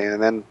and everything,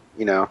 and then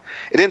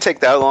it didn't take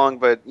that long,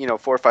 but 4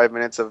 or 5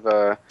 minutes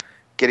of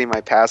getting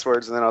my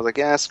passwords, and then I was like,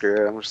 yeah, screw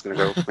it, I'm just gonna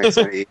go make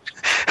some eat.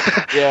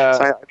 Yeah.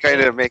 So I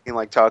ended up making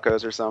like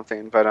tacos or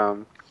something, but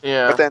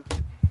Yeah. but then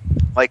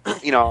like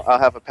I'll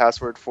have a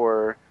password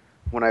for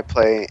when I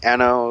play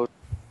Anno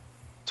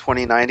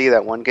 2090,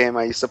 that one game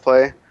I used to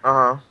play.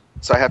 Uh-huh.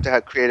 So I have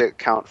to create an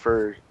account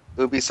for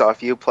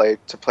Ubisoft Uplay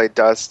to play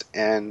Dust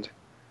and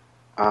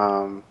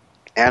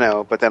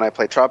Anno, but then I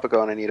play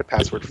Tropico and I need a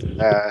password for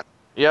that.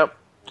 Yep.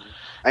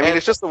 I mean,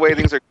 it's just the way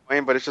things are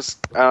going, but it's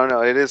just, I don't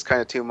know, it is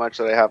kind of too much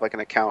that I have like an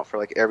account for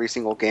like every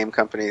single game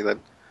company that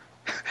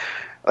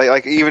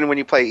like even when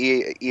you play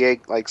EA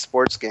like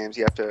sports games,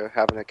 you have to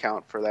have an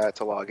account for that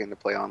to log in to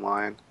play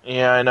online.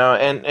 Yeah, I know.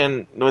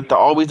 And with the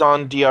always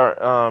on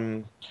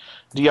DRM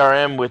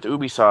with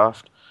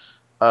Ubisoft,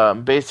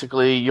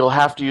 basically you'll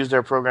have to use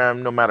their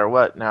program no matter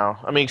what now.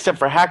 I mean, except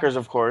for hackers,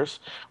 of course,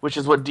 which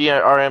is what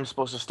DRM is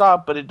supposed to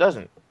stop, but it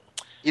doesn't.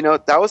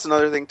 That was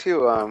another thing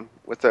too,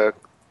 with the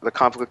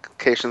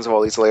complications of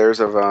all these layers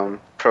of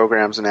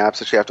programs and apps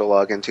that you have to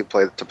log into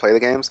to play the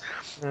games.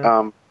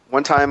 Mm-hmm.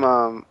 One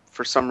time,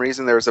 for some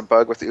reason, there was a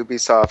bug with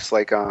Ubisoft's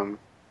like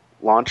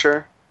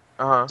launcher,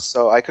 Uh-huh.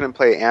 so I couldn't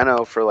play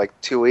Anno for like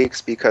 2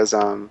 weeks because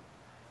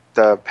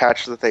the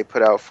patch that they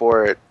put out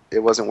for it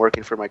wasn't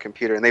working for my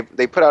computer, and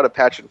they put out a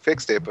patch and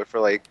fixed it, but for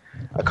like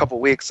a couple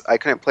weeks I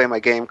couldn't play my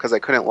game because I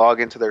couldn't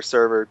log into their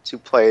server to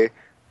play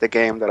the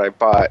game that I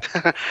bought.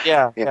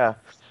 Yeah.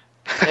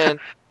 And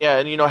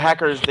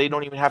hackers, they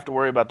don't even have to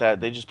worry about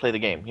that. They just play the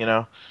game,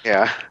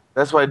 Yeah.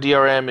 That's why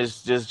DRM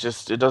is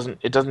just it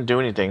doesn't do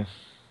anything.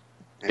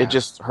 Yeah. It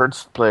just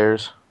hurts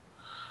players.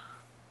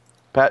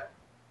 Pat?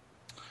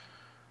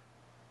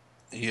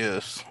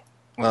 Yes.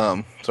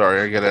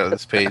 Sorry, I got out of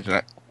this page,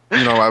 and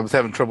I was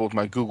having trouble with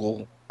my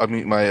Google. I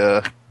mean,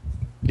 my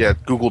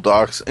Google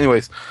Docs.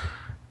 Anyways,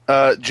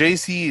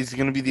 JC is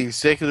going to be the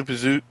executive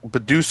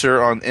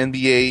producer on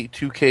NBA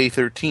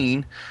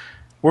 2K13,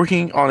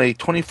 working on a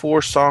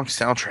 24-song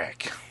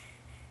soundtrack.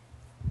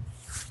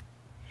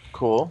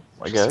 Cool,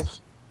 I guess.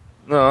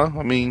 No,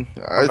 I mean,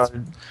 I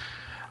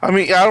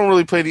don't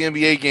really play the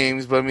NBA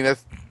games, but I mean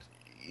that's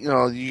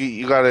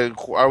you gotta.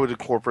 I would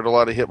incorporate a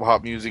lot of hip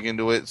hop music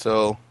into it.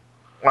 So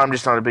I'm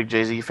just not a big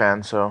Jay-Z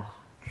fan, so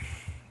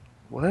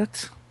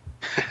what?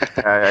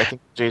 I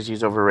think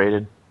Jay-Z's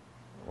overrated.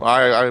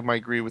 I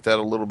might agree with that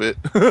a little bit,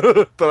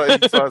 but I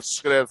just thought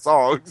it's gonna have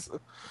songs.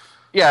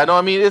 Yeah, no,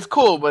 I mean it's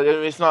cool, but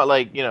it's not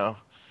like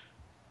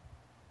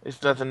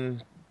it's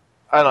nothing.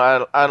 I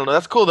don't know.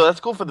 That's cool though. That's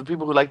cool for the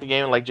people who like the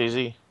game and like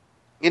Jay-Z.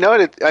 You know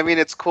what? I mean,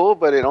 it's cool,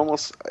 but it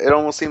almost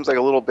seems like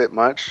a little bit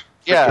much.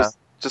 Yeah.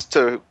 Just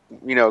to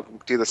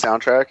do the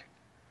soundtrack.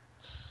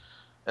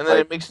 And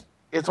then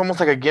it's almost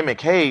like a gimmick.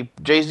 Hey,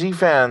 Jay-Z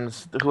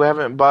fans who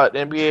haven't bought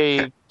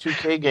NBA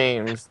 2K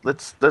games,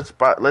 let's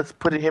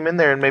put him in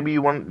there, and maybe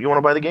you want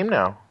to buy the game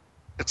now.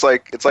 It's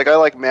like I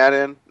like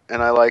Madden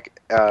and I like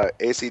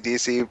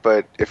AC/DC,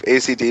 but if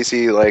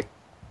AC/DC like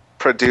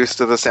produced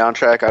the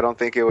soundtrack, I don't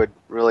think it would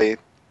really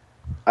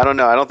I don't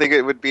know. I don't think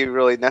it would be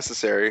really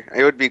necessary.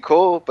 It would be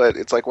cool, but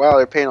it's like, wow,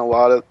 they're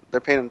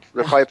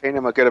probably paying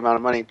him a good amount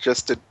of money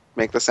just to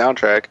make the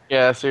soundtrack.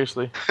 Yeah,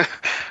 seriously.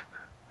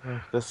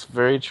 That's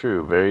very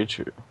true. Very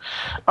true.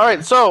 All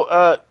right,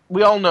 so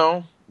we all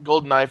know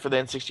GoldenEye for the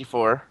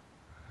N64.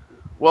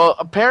 Well,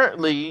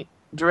 apparently,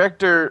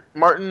 director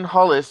Martin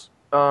Hollis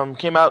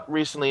came out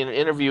recently in an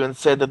interview and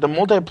said that the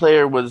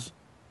multiplayer was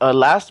a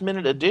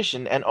last-minute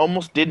addition and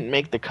almost didn't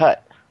make the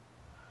cut,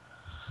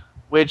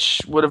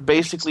 which would have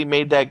basically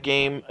made that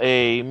game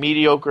a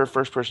mediocre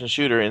first-person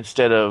shooter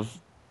instead of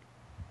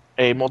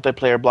a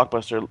multiplayer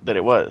blockbuster that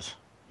it was.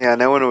 Yeah,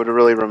 no one would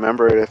really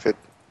remember it if it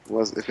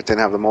didn't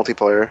have the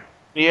multiplayer.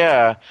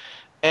 Yeah,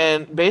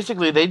 and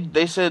basically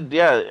they said,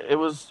 yeah, it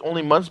was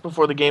only months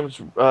before the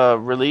game's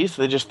release.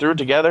 They just threw it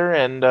together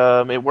and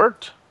it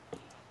worked.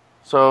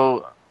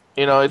 So,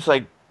 it's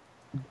like,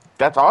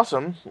 that's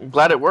awesome. I'm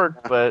glad it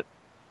worked, but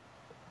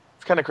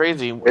it's kind of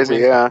crazy. Crazy,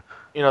 yeah.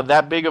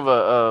 That big of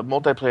a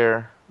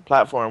multiplayer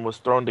platform was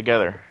thrown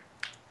together.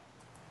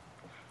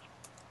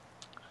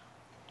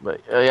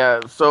 But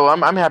yeah, so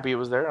I'm happy it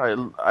was there.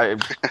 I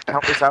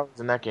countless hours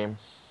in that game.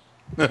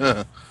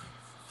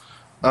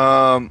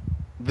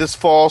 This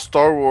fall,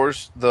 Star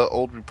Wars: The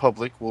Old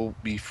Republic will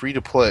be free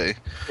to play.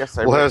 Yes,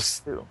 I We'll read have this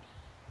too.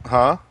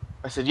 Huh?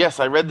 I said yes,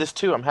 I read this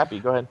too. I'm happy.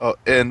 Go ahead.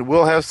 And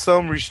we'll have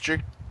some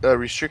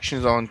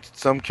restrictions on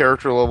some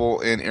character level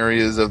and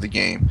areas of the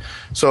game.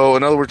 So,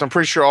 in other words, I'm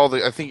pretty sure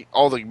I think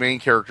all the main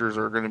characters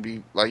are going to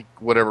be like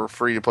whatever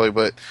free to play,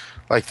 but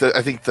like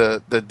I think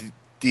the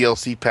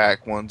DLC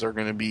pack ones are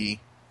going to be.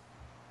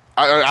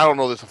 I don't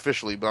know this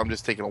officially, but I'm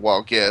just taking a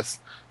wild guess.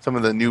 Some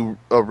of the new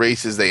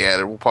races they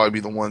added will probably be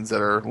the ones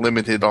that are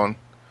limited on.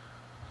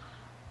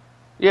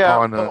 Yeah,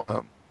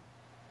 on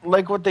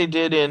like what they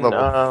did in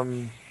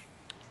level.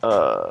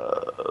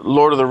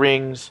 Lord of the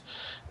Rings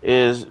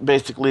is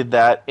basically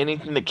that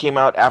anything that came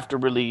out after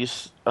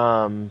release,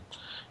 you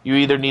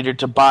either needed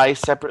to buy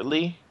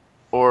separately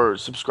or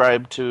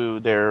subscribe to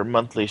their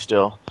monthly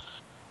still.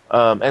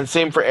 And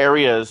same for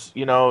areas.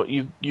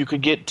 You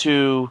could get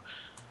to,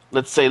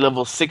 let's say,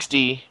 level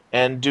 60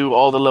 and do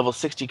all the level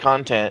 60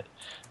 content,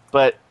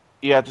 but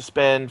you have to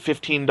spend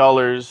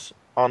 $15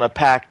 on a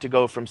pack to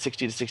go from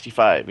 60 to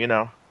 65,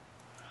 Yeah.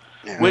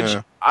 Which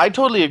I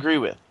totally agree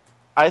with.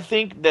 I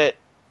think that,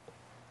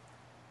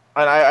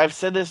 and I've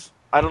said this,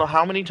 I don't know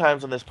how many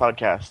times on this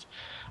podcast,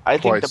 I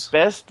think Twice. the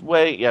best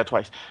way,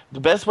 twice, the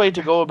best way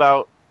to go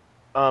about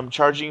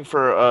charging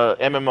for a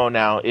MMO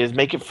now is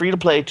make it free to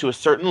play to a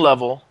certain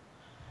level,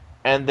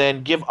 and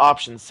then give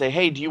options. Say,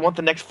 hey, do you want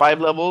the next 5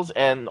 levels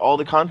and all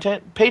the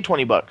content? Pay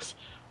 $20.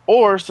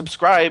 Or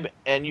subscribe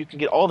and you can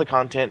get all the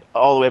content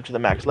all the way up to the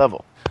max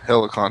level.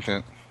 Hell of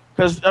content.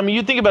 Because,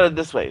 you think about it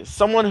this way.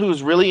 Someone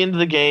who's really into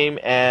the game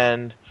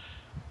and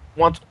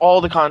wants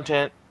all the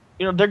content,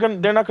 they're gonna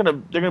be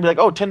like,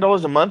 oh,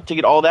 $10 a month to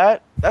get all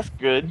that? That's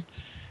good.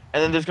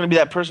 And then there's gonna be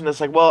that person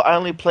that's like, well, I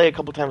only play a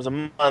couple times a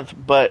month,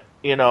 but,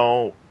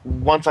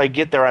 once I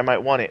get there I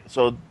might want it.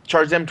 So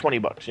charge them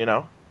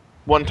 $20,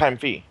 one-time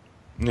fee.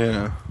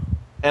 Yeah.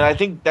 And I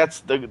think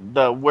that's the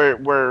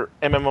where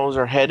MMOs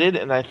are headed,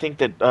 and I think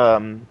that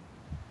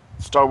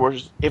Star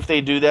Wars, if they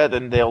do that,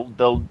 then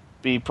they'll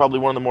be probably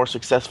one of the more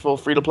successful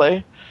free to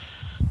play.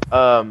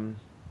 But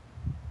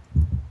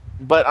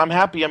I'm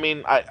happy. I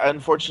mean, I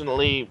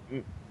unfortunately,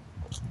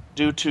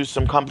 due to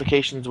some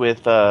complications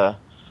with their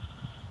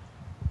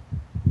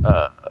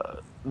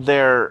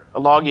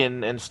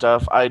login and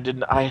stuff,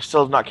 I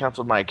still have not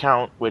canceled my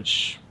account,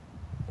 which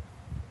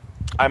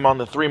I'm on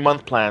the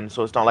 3-month plan,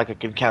 so it's not like I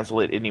can cancel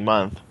it any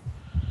month.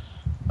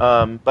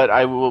 But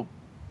I will,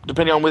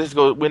 depending on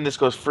when this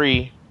goes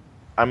free,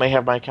 I may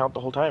have my account the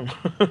whole time.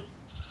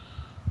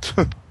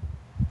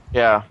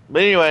 Yeah,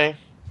 but anyway,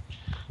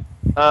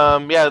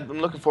 yeah, I'm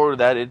looking forward to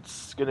that.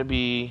 It's gonna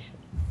be,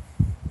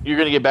 you're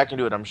gonna get back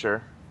into it, I'm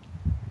sure.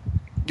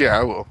 Yeah,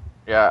 I will.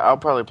 Yeah, I'll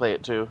probably play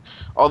it too.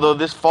 Although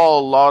this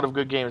fall, a lot of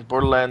good games: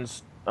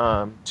 Borderlands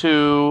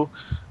 2,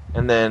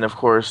 and then of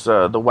course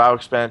the WoW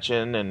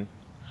expansion and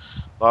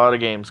a lot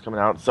of games coming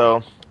out,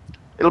 so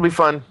it'll be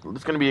fun.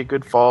 It's going to be a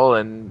good fall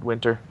and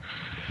winter.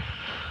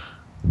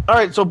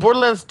 Alright, so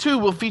Borderlands 2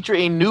 will feature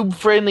a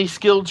noob-friendly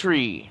skill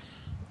tree.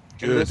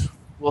 Good. This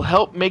will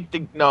help make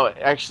the... No,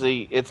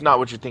 actually, it's not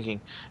what you're thinking.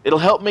 It'll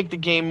help make the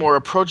game more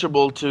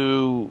approachable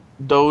to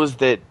those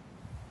that...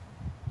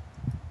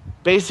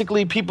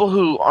 Basically, people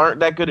who aren't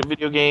that good at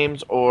video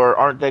games or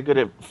aren't that good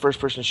at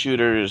first-person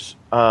shooters...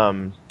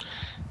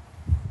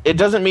 it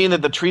doesn't mean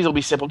that the trees will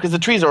be simple, because the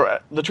trees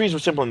were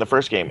simple in the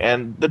first game,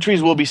 and the trees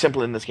will be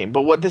simple in this game.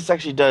 But what this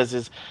actually does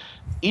is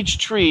each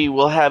tree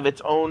will have its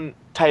own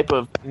type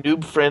of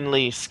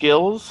noob-friendly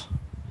skills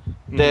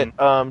that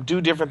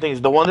do different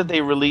things. The one that they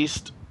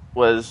released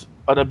was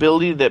an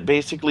ability that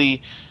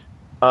basically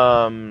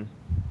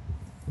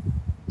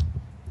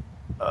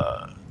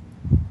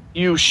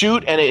you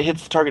shoot and it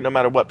hits the target no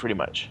matter what, pretty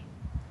much.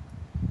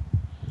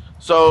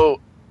 So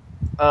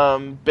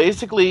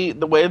basically,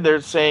 the way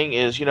they're saying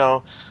is,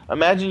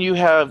 imagine you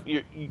have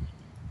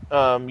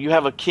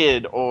a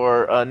kid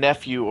or a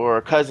nephew or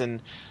a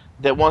cousin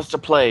that wants to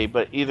play,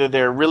 but either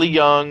they're really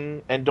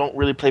young and don't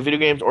really play video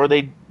games, or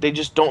they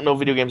just don't know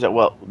video games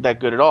that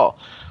good at all.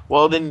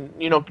 Well, then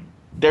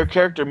their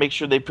character makes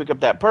sure they pick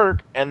up that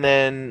perk, and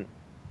then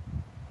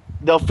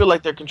they'll feel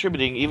like they're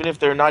contributing, even if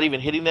they're not even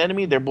hitting the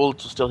enemy. Their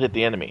bullets will still hit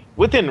the enemy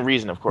within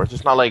reason, of course.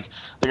 It's not like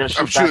they're going to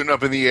shoot. I'm shooting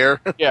up in the air.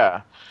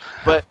 Yeah,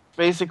 but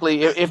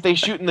basically, if they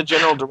shoot in the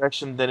general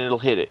direction, then it'll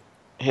hit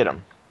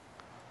them.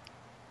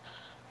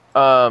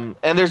 And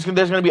there's going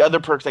to be other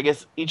perks. I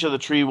guess each of the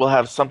tree will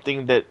have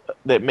something that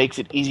makes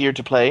it easier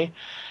to play.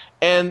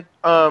 And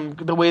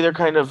the way they're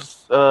kind of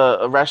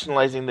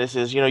rationalizing this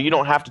is, you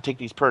don't have to take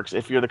these perks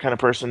if you're the kind of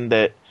person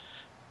that,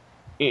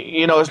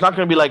 it's not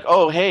going to be like,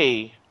 oh,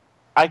 hey,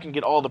 I can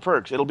get all the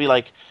perks. It'll be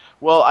like,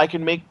 well, I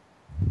can make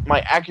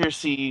my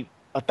accuracy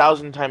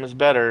 1,000 times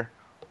better,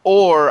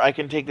 or I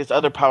can take this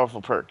other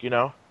powerful perk,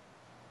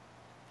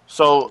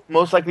 So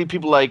most likely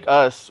people like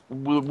us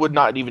would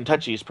not even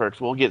touch these perks.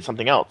 We'll get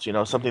something else,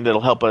 something that'll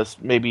help us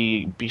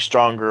maybe be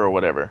stronger or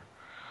whatever.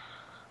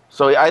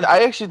 So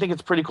I actually think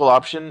it's a pretty cool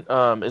option,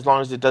 as long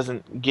as it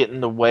doesn't get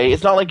in the way.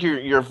 It's not like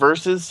your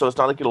versus, so it's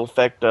not like it'll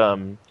affect,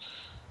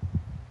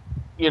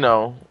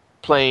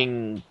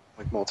 playing...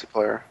 Like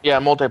multiplayer. Yeah,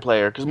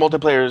 multiplayer, because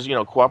multiplayer is,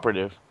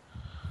 cooperative.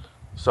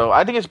 So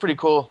I think it's pretty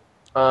cool.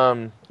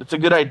 It's a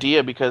good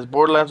idea, because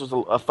Borderlands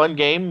was a fun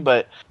game,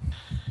 but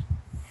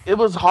it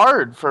was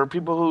hard for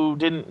people who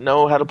didn't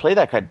know how to play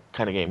that kind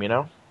of game,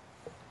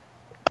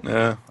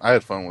 Yeah, I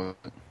had fun with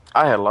it.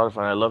 I had a lot of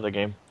fun. I love that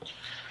game.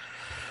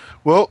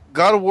 Well,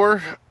 God of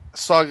War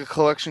Saga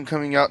Collection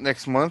coming out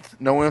next month.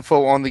 No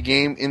info on the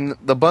game in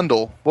the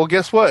bundle. Well,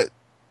 guess what?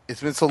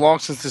 It's been so long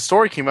since the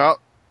story came out.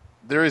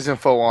 There is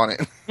info on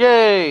it.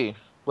 Yay!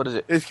 What is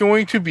it? It's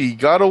going to be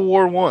God of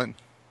War 1,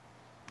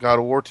 God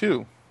of War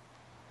 2,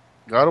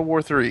 God of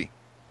War 3,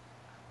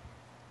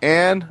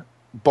 and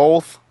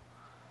both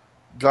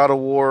God of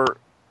War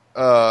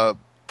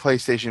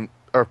PlayStation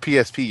or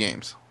PSP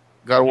games.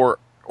 God of War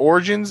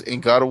Origins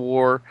and God of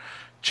War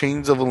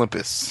Chains of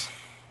Olympus.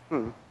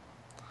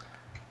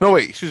 No,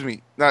 wait, excuse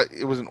me.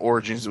 It wasn't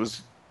Origins. It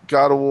was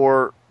God of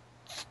War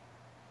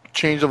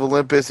Chains of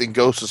Olympus and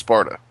Ghost of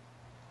Sparta.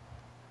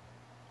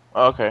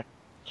 Okay.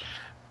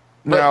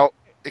 Now,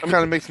 it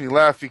kind of makes me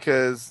laugh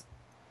because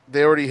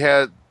they already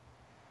had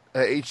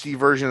a HD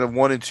version of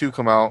 1 and 2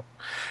 come out,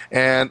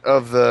 and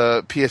of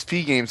the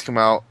PSP games come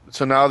out.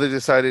 So now they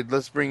decided,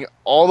 let's bring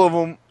all of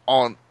them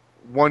on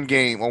one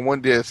game, on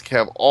one disc,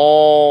 have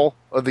all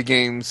of the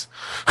games.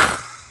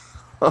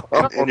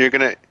 and you're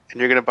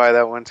gonna buy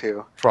that one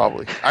too.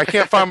 Probably. I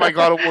can't find my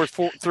God of War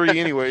 3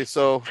 anyway,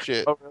 so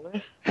shit. Oh,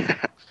 really?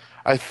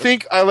 I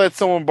think I let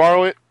someone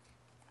borrow it,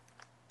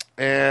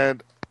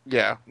 and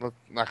yeah, let's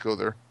not go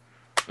there.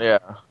 Yeah.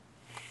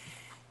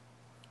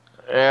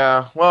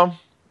 Yeah, well,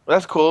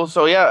 that's cool.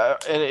 So yeah,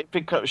 and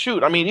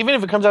even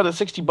if it comes out at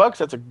 $60,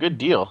 that's a good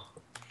deal.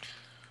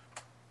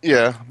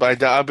 Yeah,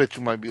 but I bet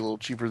you might be a little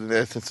cheaper than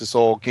that since it's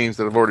all games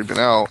that have already been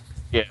out.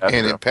 Yeah,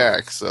 and in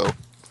packs, so.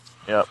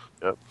 Yep.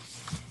 All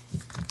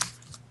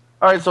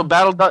right, so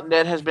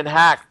Battle.net has been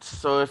hacked.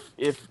 So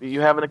if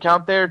you have an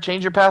account there,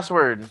 change your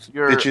password.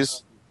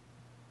 Bitches.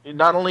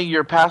 Not only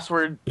your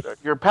password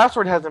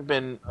hasn't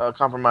been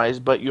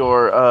compromised, but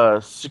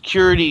your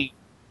security,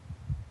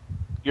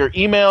 your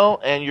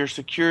email and your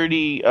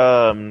security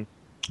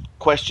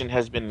question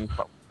has been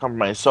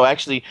compromised. So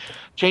actually,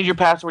 change your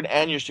password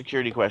and your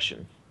security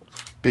question.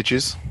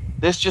 Bitches.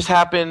 This just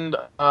happened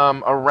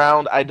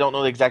around, I don't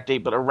know the exact date,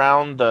 but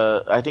around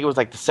I think it was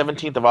like the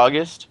 17th of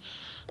August.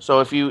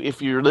 So if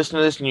you're listening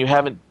to this and you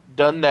haven't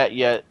done that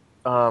yet,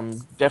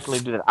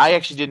 definitely do that. I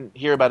actually didn't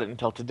hear about it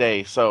until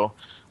today, so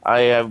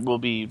I will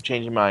be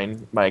changing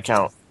my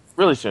account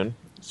really soon.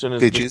 As soon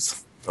as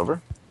bitches. It's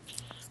over.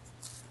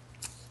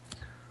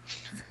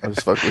 I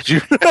just fuck with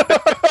you.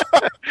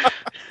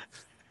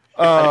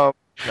 No,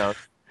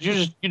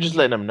 you just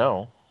letting them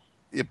know.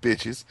 Yeah,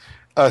 bitches.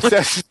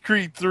 Assassin's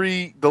Creed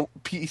 3, the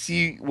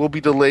PC will be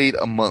delayed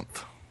a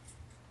month.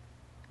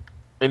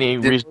 Any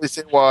Didn't reason? really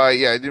say why.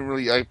 Yeah, I didn't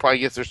really. I probably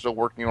guess they're still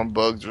working on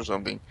bugs or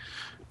something.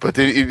 But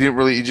it didn't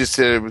really. It just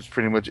said it was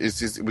pretty much. It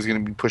was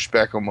going to be pushed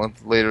back a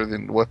month later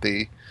than what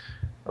they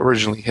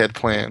originally had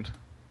planned.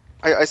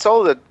 I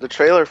saw the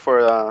trailer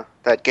for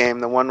that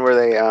game, the one where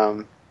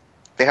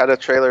they had a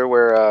trailer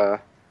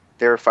where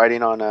they were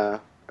fighting on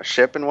a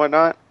ship and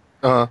whatnot.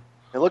 Uh-huh.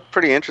 It looked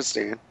pretty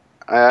interesting.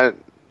 I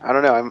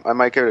don't know. I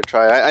might give it a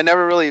try. I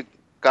never really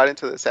got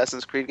into the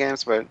Assassin's Creed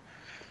games, but it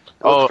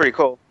looks pretty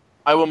cool.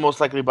 I will most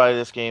likely buy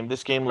this game.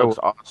 This game looks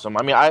awesome.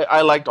 I mean,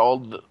 I liked all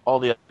the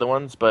other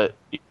ones, but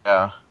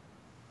yeah,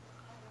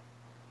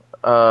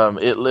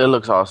 it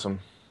looks awesome.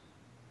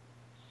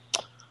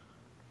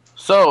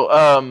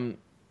 So,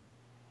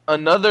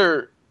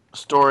 another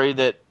story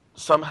that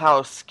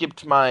somehow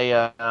skipped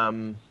my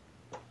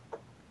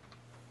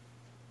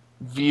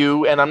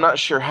view, and I'm not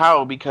sure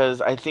how,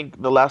 because I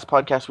think the last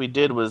podcast we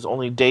did was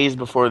only days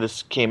before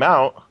this came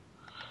out,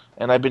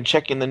 and I've been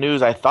checking the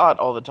news, I thought,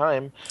 all the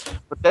time.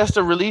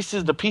 Bethesda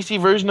releases the PC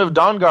version of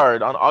Dawn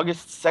Guard on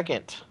August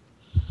 2nd.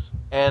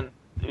 And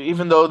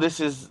even though this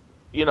is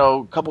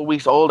a couple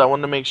weeks old, I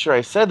wanted to make sure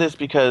I said this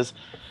because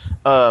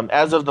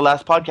as of the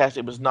last podcast,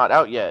 it was not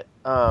out yet.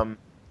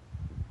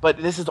 But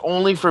this is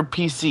only for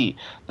PC.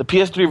 The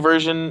PS3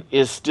 version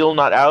is still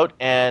not out,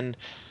 and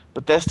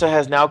Bethesda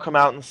has now come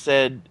out and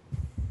said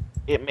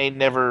it may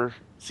never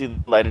see the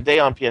light of day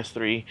on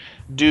PS3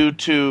 due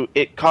to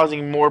it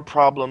causing more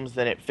problems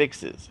than it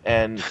fixes.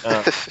 And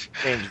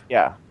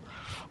yeah,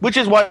 which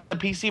is why the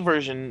PC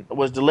version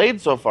was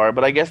delayed so far.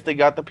 But I guess they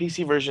got the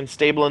PC version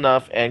stable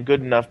enough and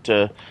good enough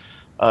to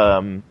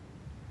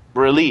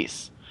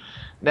release.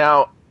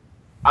 Now,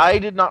 I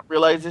did not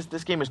realize this.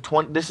 This game is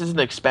 20. This is an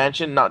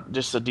expansion, not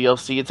just a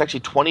DLC. It's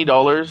actually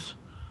 $20.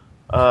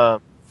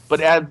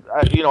 But I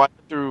went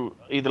through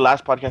either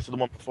last podcast or the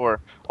one before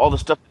all the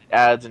stuff that it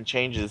adds and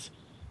changes,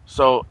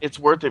 so it's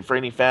worth it for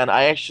any fan.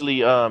 I actually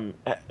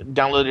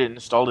downloaded it and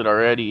installed it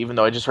already, even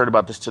though I just heard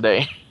about this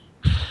today.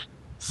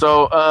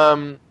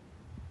 So,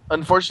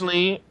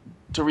 unfortunately,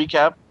 to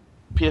recap,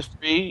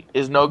 PS3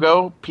 is no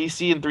go.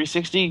 PC and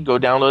 360, go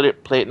download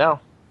it, play it now.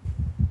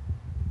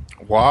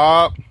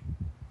 Wop.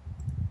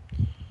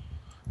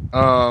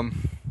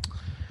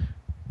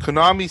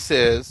 Konami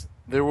says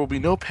there will be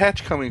no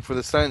patch coming for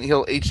the Silent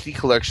Hill HD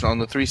collection on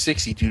the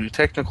 360 due to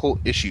technical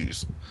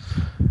issues.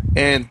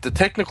 And the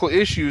technical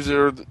issues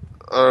are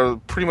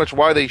pretty much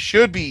why they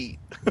should be.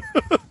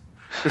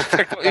 There's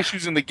technical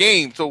issues in the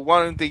game, so why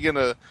aren't they going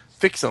to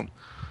fix them?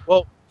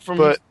 Well,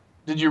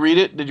 did you read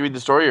it? Did you read the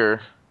story?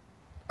 Or?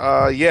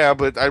 Yeah,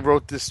 but I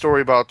wrote this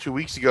story about 2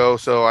 weeks ago,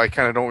 so I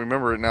kind of don't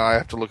remember it now. I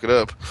have to look it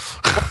up.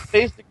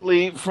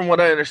 Basically, from what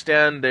I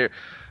understand, it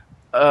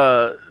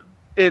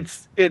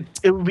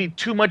would be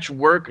too much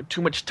work,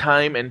 too much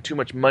time, and too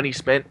much money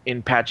spent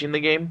in patching the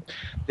game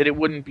that it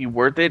wouldn't be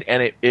worth it,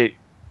 and it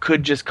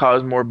could just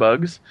cause more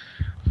bugs.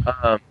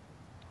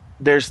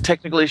 There's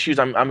technical issues.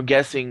 I'm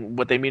guessing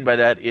what they mean by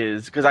that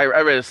is because I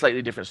read a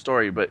slightly different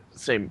story, but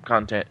same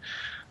content.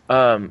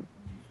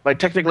 By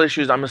technical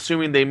issues, I'm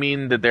assuming they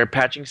mean that their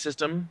patching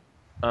system,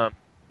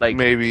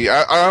 maybe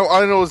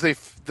I know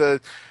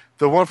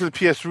the one for the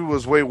PS3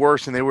 was way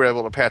worse, and they were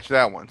able to patch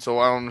that one. So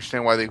I don't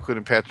understand why they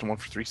couldn't patch the one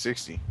for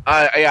 360.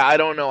 I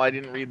don't know. I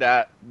didn't read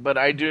that, but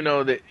I do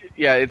know that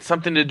it's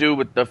something to do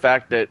with the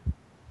fact that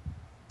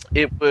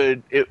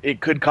it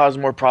could cause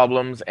more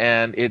problems,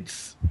 and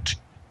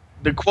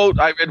the quote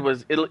I read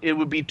was it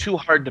would be too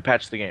hard to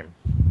patch the game.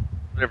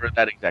 Whatever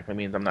that exactly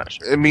means, I'm not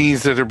sure. It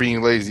means that they're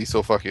being lazy,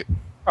 so fuck it.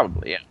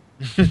 Probably, yeah.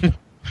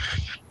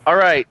 All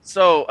right,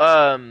 so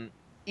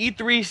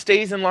E3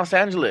 stays in Los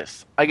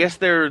Angeles. I guess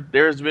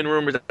there's been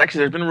rumors.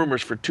 Actually, there's been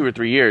rumors for 2 or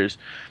 3 years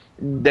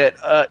that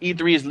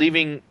E3 is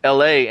leaving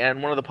LA,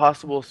 and one of the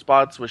possible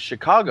spots was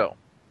Chicago.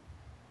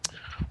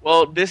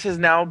 Well, this has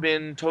now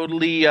been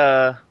totally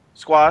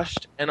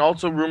squashed, and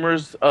also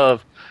rumors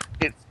of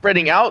it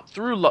spreading out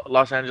through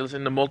Los Angeles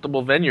into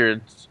multiple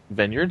vineyards.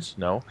 Vineyards?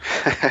 No.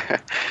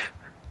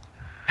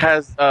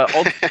 Has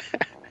also,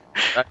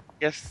 I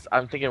guess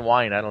I'm thinking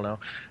wine. I don't know.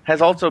 Has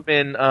also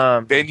been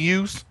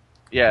venues.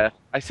 Yeah,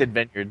 I said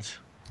vineyards.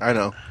 I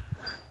know.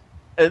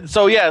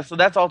 So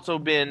that's also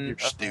been. You're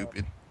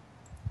stupid.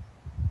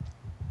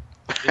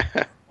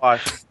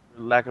 Squashed,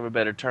 for lack of a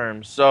better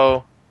term.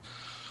 So,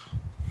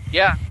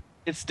 yeah,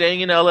 it's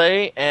staying in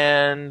LA,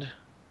 and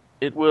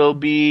it will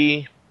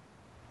be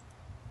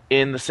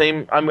in the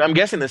same. I'm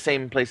guessing the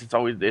same place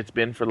it's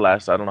been for the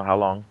last I don't know how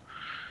long.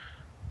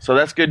 So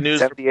that's good news.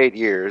 78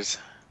 years.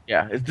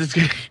 Yeah,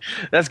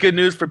 that's good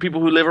news for people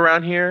who live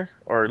around here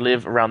or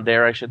live around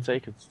there, I should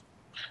say.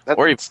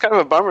 It's kind of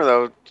a bummer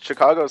though.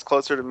 Chicago is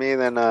closer to me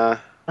than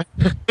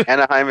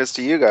Anaheim is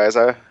to you guys.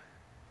 I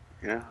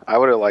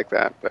would have liked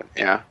that, but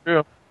yeah.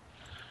 True.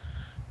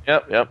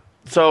 Yep.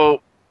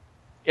 So,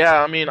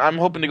 yeah, I mean, I'm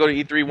hoping to go to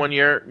E3 one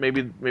year,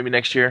 maybe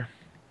next year.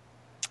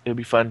 It'll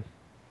be fun.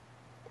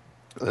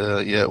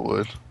 Yeah, it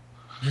would.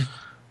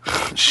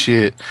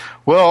 Shit.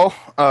 Well,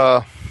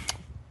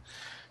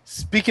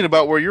 speaking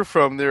about where you're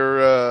from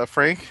there,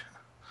 Frank,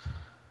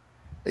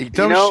 a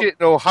dumb shit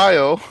in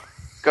Ohio.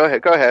 Go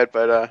ahead,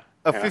 but a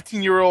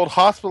 15-year-old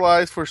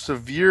hospitalized for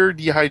severe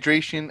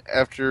dehydration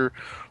after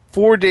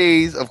 4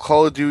 days of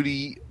Call of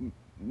Duty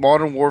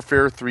Modern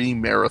Warfare 3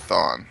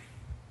 marathon.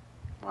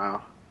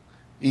 Wow.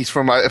 He's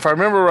from, if I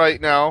remember right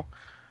now,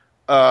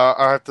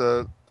 I have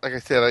to, like I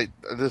said,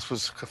 this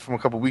was from a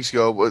couple weeks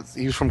ago, but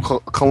he was from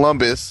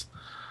Columbus.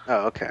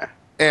 Oh, okay.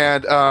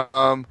 And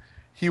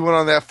he went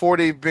on that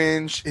 4-day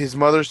binge. His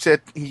mother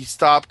said he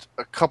stopped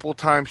a couple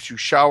times to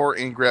shower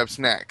and grab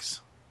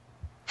snacks.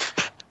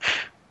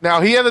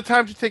 Now, he had the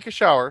time to take a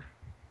shower.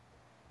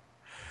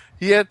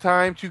 He had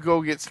time to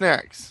go get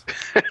snacks.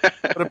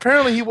 But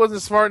apparently he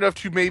wasn't smart enough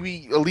to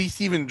maybe at least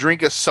even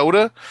drink a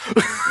soda.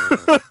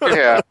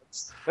 Yeah.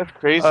 That's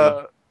crazy.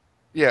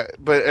 Yeah,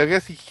 but I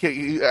guess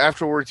he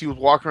afterwards he was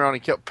walking around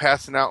and kept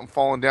passing out and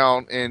falling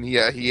down, and he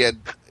had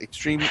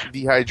extreme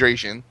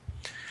dehydration.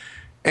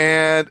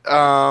 And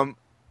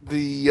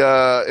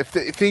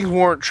if things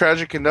weren't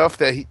tragic enough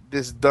that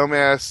this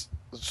dumbass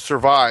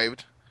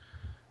survived,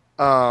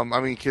 I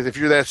mean, because if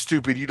you're that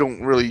stupid, you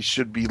don't really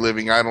should be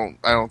living. I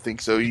don't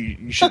think so.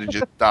 You should have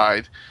just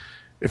died.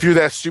 If you're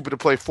that stupid to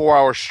play 4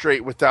 hours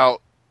straight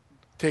without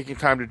taking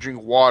time to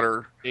drink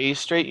water, Days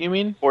straight, you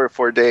mean?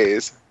 4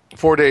 days.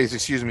 4 days,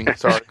 excuse me,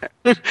 sorry.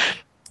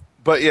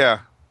 But yeah,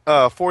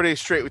 4 days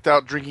straight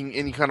without drinking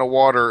any kind of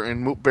water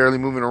and barely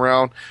moving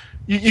around,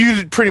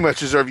 you pretty much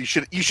deserve. You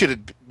should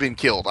have been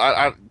killed.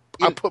 I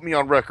put me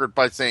on record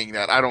by saying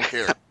that. I don't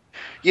care.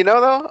 You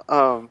know,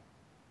 though,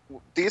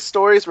 these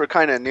stories were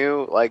kind of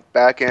new, like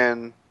back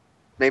in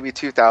maybe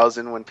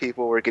 2000 when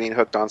people were getting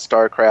hooked on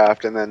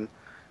StarCraft, and then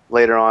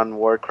later on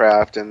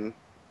Warcraft and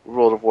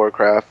World of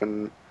Warcraft,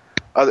 and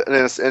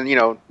you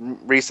know,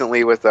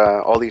 recently with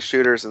all these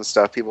shooters and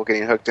stuff, people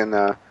getting hooked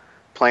in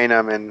playing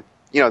them. And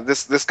you know,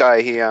 this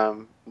guy, he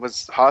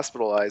was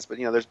hospitalized, but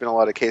you know, there's been a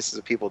lot of cases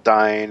of people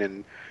dying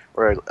and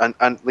or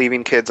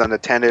leaving kids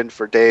unattended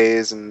for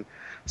days and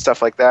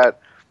stuff like that.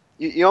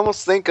 You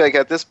almost think like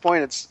at this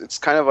point it's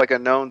kind of like a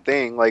known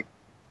thing. Like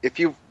if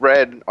you've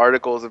read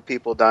articles of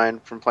people dying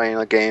from playing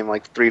a game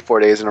like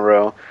 3-4 days in a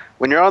row,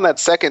 when you're on that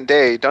second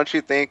day, don't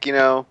you think, you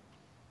know,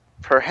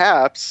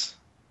 perhaps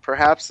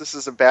this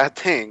is a bad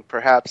thing.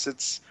 Perhaps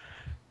it's,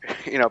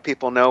 you know,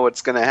 people know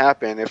what's going to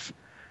happen if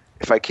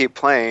I keep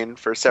playing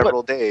for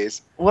several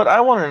days. What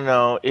I want to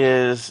know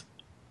is,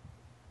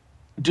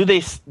 do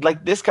they,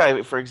 like this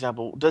guy, for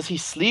example, does he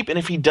sleep? And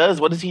if he does,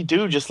 what does he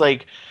do? Just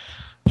like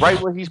right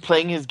where he's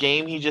playing his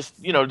game, he just,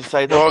 you know,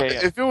 decides, Well, okay.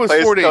 if it was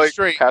Plays 4 until days he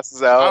straight,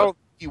 passes I out. don't think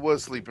he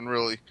was sleeping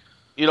really.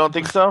 You don't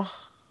think so?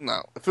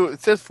 No, if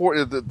it says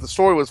the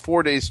story was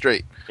 4 days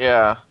straight.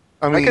 Yeah.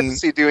 I I could mean,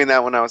 see doing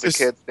that when I was a just-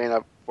 kid, staying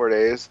up 4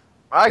 days.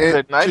 I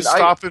couldn't. just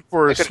stopping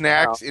for I couldn't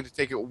snacks and to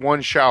take it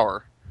one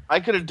shower. I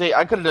could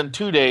have done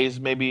 2 days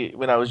maybe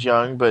when I was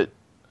young, but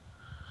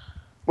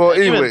Well,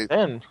 even anyways,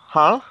 then,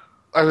 huh?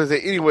 I was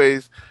gonna say,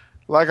 anyways,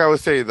 like I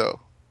was saying though.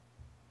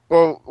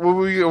 Well, we'll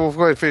go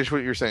ahead and finish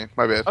what you're saying.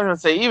 My bad. I was gonna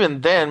say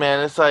even then,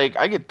 man, it's like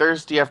I get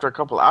thirsty after a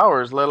couple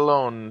hours, let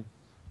alone.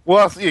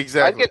 Well, see,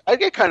 exactly. I'd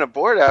get kind of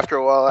bored after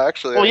a while,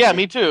 actually. Well, yeah,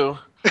 me too.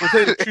 We'll tell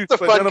you the truth, It's a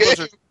but fun none of game. us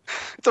are.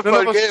 It's a none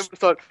fun of us-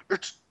 game.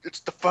 It's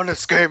the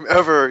funnest game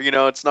ever. You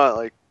know, it's not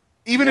like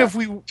Even Yeah. if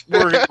we were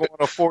going on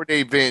a 4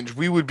 day binge,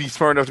 we would be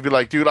smart enough to be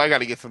like, dude, I got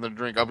to get something to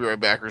drink. I'll be right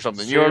back or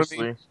something. You know what I mean?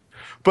 Seriously.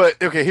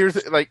 But okay,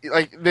 here's like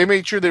they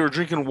made sure they were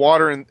drinking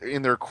water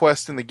in their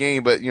quest in the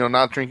game, but you know,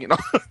 not drinking.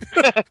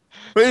 But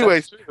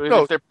anyways, That's true,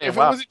 no, if they're playing if it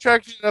WoW. was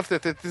attractive enough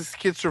that this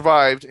kid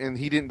survived and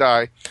he didn't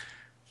die,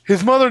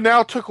 his mother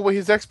now took away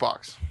his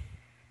Xbox.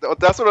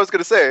 that's what I was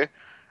gonna say.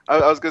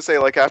 I was gonna say,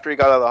 like, after he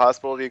got out of the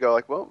hospital, you go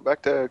like, well,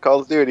 back to Call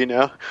of Duty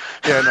now.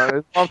 Yeah, no,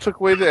 his mom took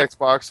away the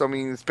Xbox. So, I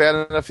mean, it's bad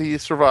enough that he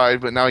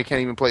survived, but now he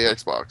can't even play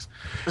Xbox.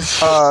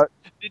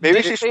 Maybe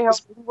Did she they say should how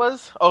just- old he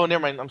was? Oh,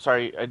 never mind. I'm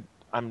sorry.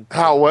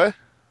 How, what?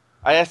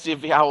 I asked you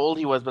how old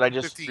he was, but I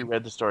just 15.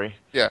 reread the story.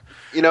 You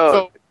know,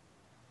 So,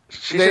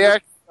 she they should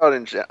act, out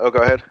in. Oh, go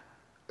ahead.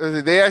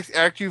 they asked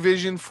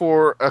Activision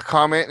for a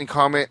comment,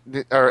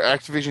 or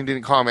Activision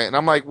didn't comment. And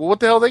I'm like, well, what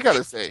the hell they got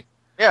to say?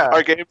 Yeah.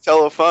 Our game's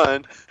hella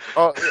fun.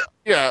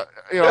 Yeah,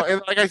 you know,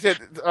 and like I said,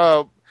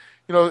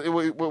 you know,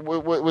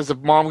 was the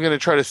mom going to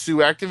try to sue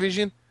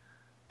Activision?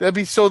 That'd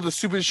be so the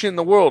stupidest shit in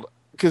the world.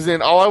 Because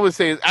then all I would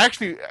say is,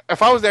 actually,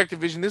 if I was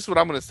Activision, this is what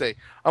I'm going to say.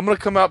 I'm going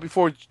to come out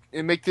before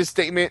and make this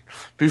statement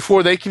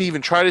before they can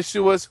even try to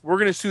sue us. We're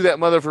going to sue that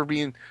mother for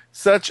being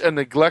such a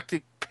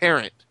neglected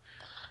parent.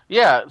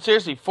 Yeah,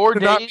 seriously, 4 To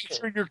not days. make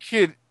sure your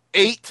kid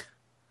ate,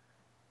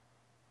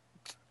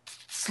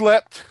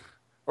 slept,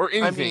 or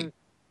anything. I mean,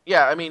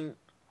 yeah, I mean,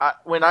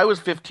 when I was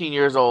 15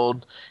 years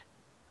old,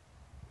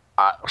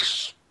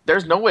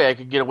 there's no way I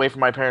could get away from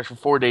my parents for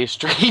 4 days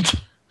straight.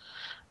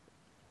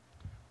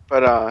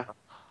 But I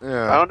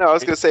yeah. don't know. I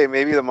was gonna say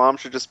maybe the mom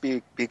should just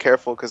be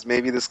careful because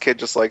maybe this kid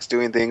just likes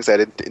doing things at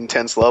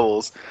intense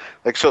levels.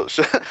 Like she'll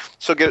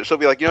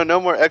be like, you know,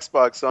 no more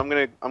Xbox, so I'm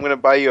gonna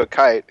buy you a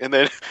kite, and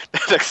then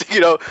next thing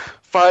you know,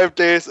 5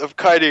 days of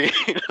kiting.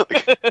 You know,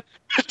 like,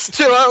 just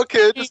chill out,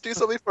 kid. Just do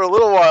something for a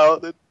little while,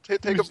 then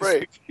take a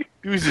break.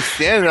 He was just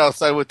standing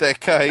outside with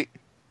that kite.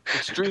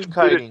 Extreme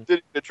kiting. Didn't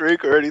get a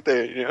drink or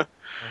anything, you know.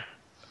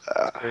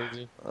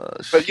 Crazy.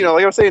 But you know,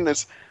 like I was saying,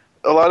 there's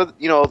a lot of,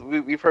 you know,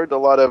 we've heard a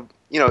lot of,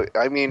 you know,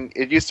 I mean,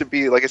 it used to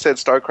be, like I said,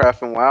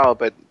 StarCraft and WoW,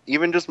 but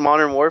even just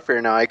Modern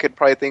Warfare now, I could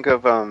probably think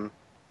of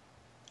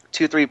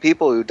 2-3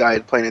 people who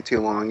died playing it too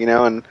long, you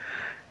know, and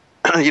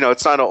you know,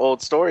 it's not an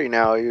old story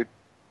now.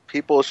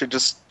 People should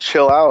just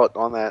chill out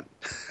on that,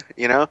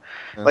 you know.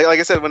 Yeah. Like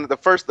I said, when the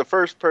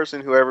first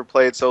person who ever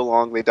played so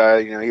long they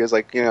died, you know, he was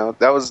like, you know,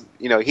 that was,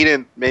 you know, he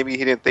didn't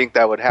think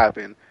that would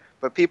happen,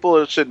 but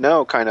people should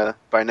know kind of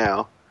by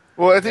now.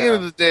 Well, at the end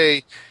of the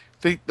day,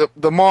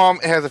 the mom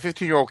has a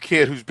 15-year-old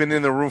kid who's been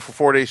in the room for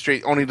 4 days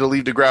straight, only to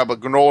leave to grab a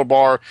granola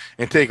bar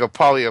and take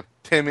probably a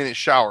 10-minute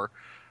shower.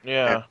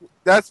 Yeah.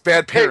 That's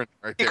bad parenting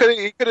right He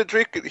there. could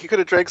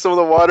have drank some of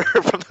the water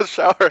from the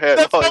shower head.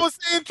 That's what I was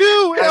saying too.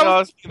 I I know, I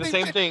was was thinking the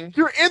same thing.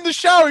 You're in the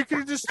shower. You could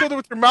have just stood there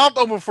with your mouth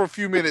open for a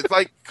few minutes.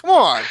 Like, come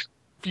on. A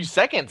few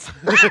seconds.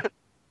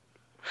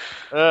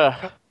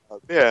 Ugh.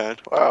 Yeah.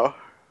 Wow.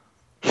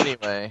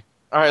 Anyway.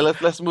 All right,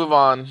 let's move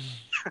on.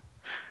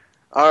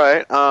 All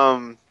right.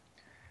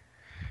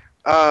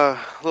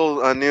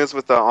 Little news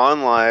with the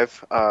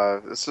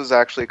OnLive. This was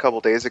actually a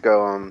couple days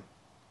ago.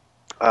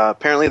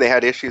 Apparently, they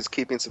had issues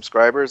keeping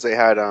subscribers. They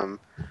had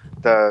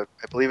I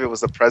believe it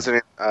was the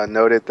president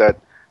noted that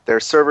their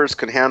servers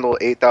could handle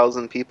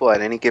 8,000 people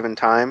at any given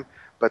time,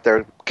 but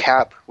their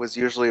cap was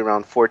usually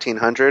around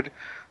 1,400.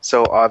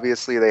 So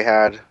obviously, they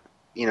had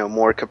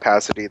more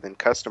capacity than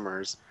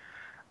customers.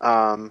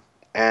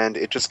 And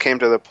it just came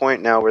to the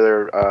point now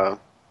where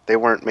they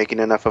weren't making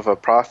enough of a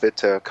profit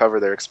to cover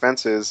their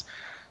expenses.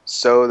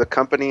 So the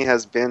company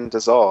has been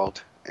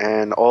dissolved,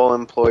 and all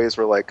employees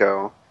were let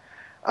go.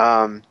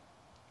 Um,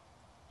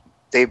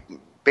 they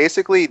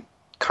basically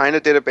kind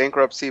of did a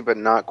bankruptcy, but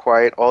not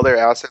quite. All their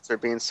assets are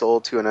being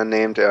sold to an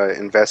unnamed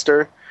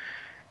investor.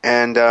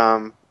 And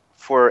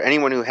for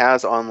anyone who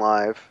has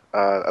OnLive,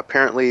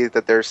 apparently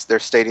that they're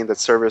stating that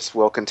service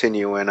will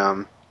continue,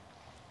 and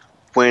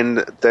when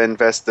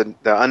the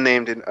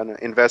unnamed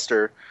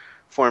investor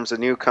forms a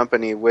new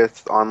company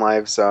with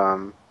OnLive's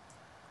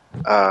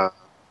uh,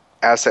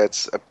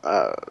 assets,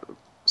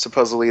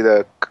 supposedly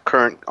the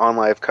current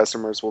OnLive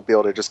customers will be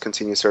able to just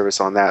continue service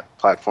on that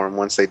platform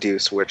once they do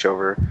switch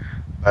over.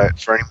 But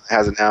for anyone that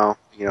has it now,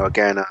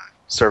 again,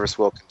 service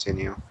will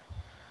continue.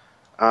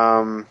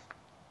 Um,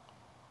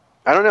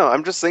 I don't know.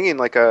 I'm just thinking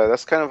like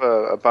that's kind of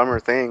a bummer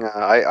thing.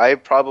 I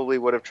probably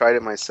would have tried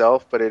it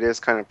myself, but it is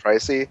kind of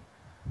pricey.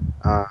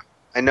 Uh,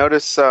 I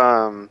notice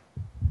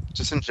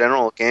just in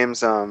general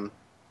games,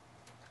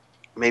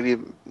 maybe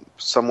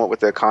somewhat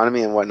with the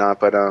economy and whatnot,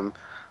 but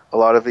a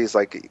lot of these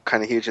like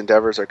kind of huge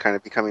endeavors are kind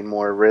of becoming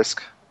more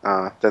risk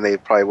than they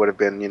probably would have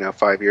been,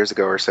 5 years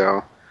ago or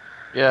so.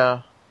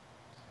 Yeah.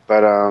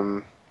 But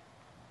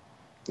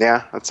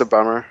yeah, that's a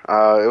bummer.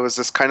 It was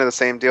just kind of the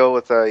same deal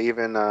with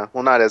even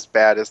well, not as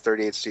bad as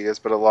 38 Studios,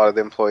 but a lot of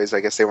the employees,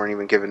 I guess they weren't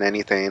even given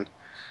anything.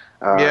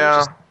 It was Yeah.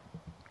 just, you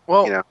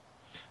Well, know,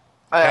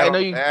 I Pat on know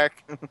the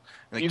back and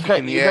a you kick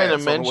in kind the you kind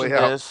of ass on the way mentioned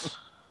out. this.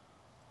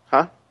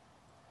 huh?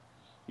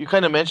 You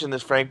kind of mentioned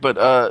this, Frank, but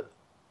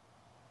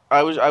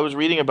I was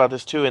reading about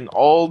this too, and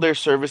all their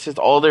services,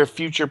 all their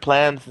future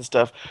plans and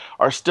stuff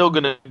are still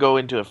going to go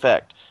into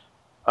effect.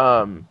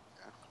 Um,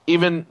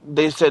 Even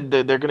they said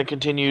that they're going to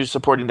continue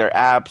supporting their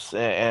apps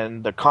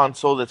and the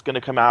console that's going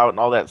to come out and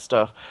all that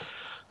stuff.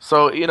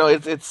 So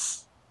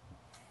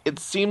it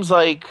seems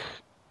like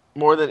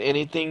more than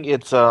anything,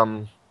 it's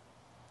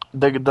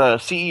the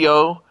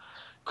CEO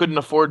couldn't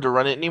afford to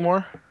run it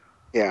anymore,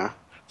 Yeah.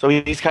 so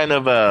he's kind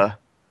of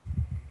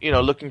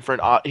looking for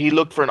he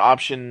looked for an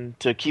option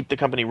to keep the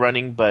company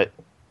running, but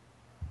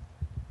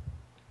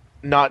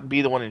not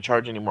be the one in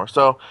charge anymore.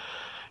 So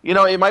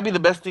it might be the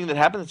best thing that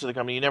happens to the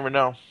company. You never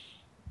know.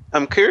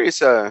 I'm curious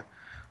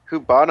who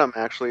bought them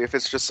actually, if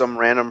it's just some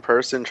random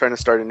person trying to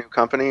start a new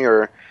company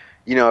or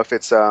if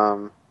it's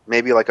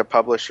maybe like a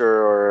publisher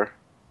or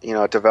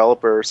a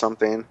developer or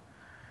something.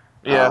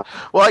 Yeah. Uh,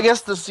 Well, I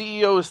guess the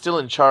CEO is still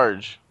in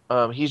charge.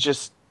 He's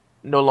just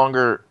no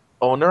longer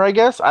owner, I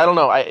guess. I don't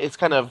know. It's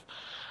kind of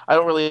I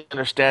don't really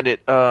understand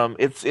it.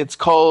 It's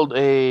called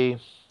a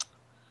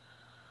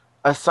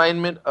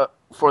assignment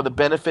for the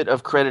benefit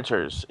of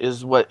creditors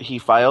is what he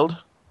filed,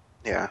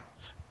 yeah.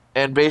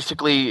 and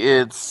basically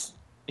it's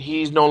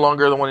he's no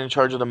longer the one in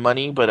charge of the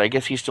money, but I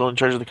guess he's still in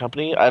charge of the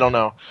company. I don't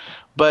know,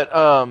 but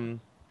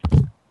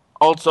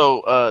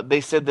also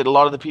they said that a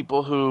lot of the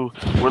people who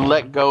were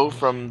let go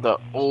from the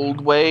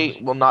old way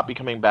will not be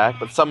coming back,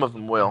 but some of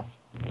them will.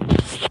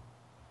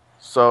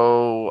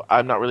 So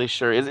I'm not really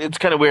sure. It's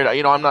kind of weird.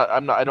 I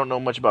don't know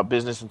much about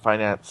business and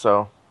finance,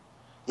 so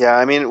Yeah,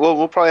 I mean,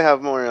 we'll probably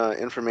have more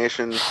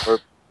information, or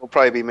will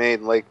probably be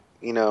made. Like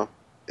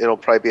it'll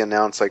probably be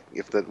announced. Like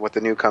if what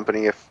the new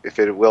company, if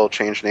it will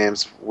change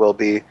names, will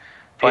be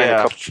probably in a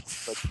yeah, couple.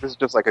 Like, this is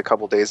just like a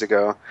couple days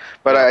ago.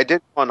 But yeah, I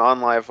did on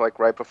live like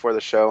right before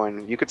the show,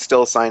 and you could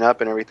still sign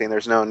up and everything.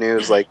 There's no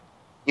news like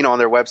on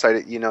their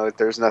website.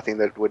 There's nothing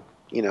that would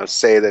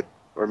say that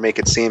or make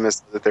it seem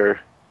as that they're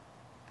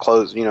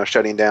closed.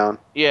 Shutting down.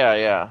 yeah,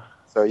 yeah.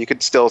 So you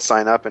could still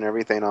sign up and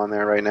everything on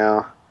there right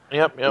now.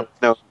 Yep, yep.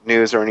 No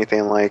news or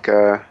anything like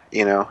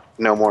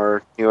no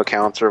more new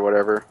accounts or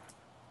whatever.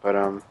 But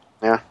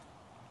yeah,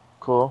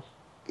 Cool.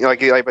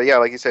 but yeah,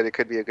 like you said, it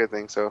could be a good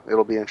thing. So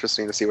it'll be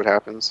interesting to see what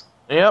happens.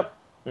 Yep.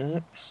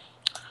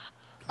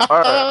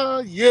 All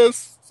right.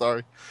 Yes.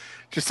 Sorry.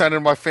 Just signed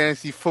in my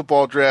fantasy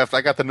football draft.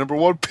 I got the number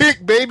 1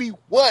 pick, baby.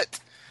 What?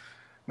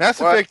 Mass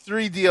What? Effect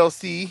 3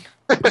 DLC.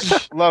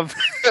 Love.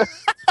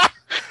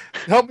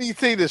 Help me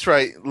say this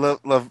right.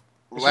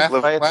 It's just Laughing?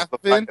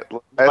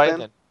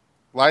 Leviathan.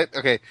 Light.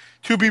 Okay.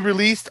 To be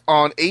released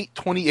on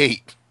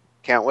 8/28.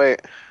 Can't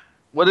wait.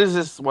 What is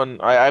this one?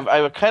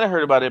 I've kind of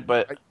heard about it,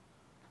 but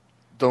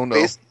Don't know.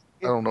 Basically,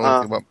 I don't know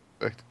anything about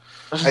Mass Effect.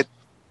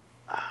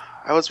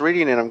 I was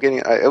reading it.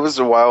 It was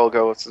a while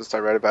ago since I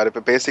read about it,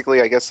 but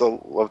basically, I guess the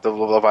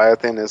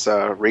Leviathan is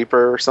a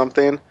Reaper or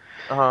something.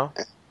 uh-huh.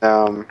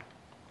 Um,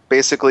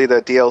 Basically,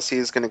 the DLC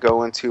is going to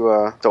go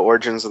into the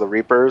origins of the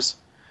Reapers,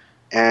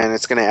 and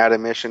it's going to add a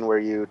mission where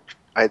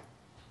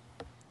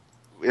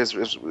it's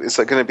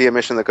going to be a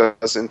mission that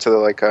goes into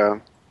like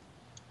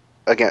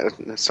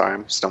again, sorry,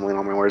 I'm stumbling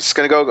on my words. It's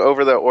going to go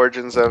over the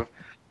origins of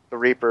the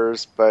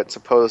Reapers, but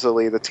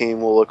supposedly the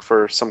team will look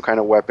for some kind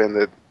of weapon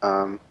that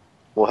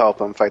will help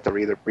them fight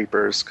the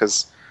Reapers.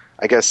 Because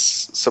I guess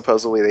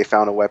supposedly they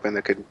found a weapon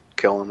that could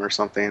kill them or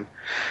something.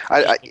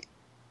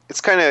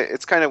 It's kind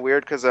of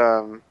weird because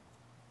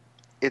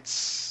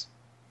it's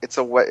they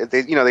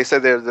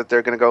said that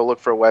they're going to go look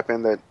for a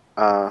weapon that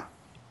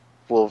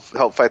will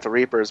help fight the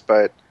Reapers,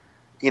 but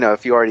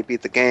if you already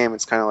beat the game,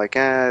 it's kind of like,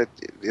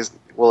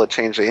 will it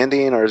change the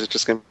ending, or is it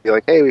just going to be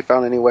like, hey, we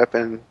found a new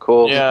weapon,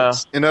 cool? Yeah.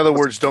 In other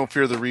words, don't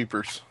fear the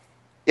Reapers.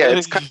 Yeah,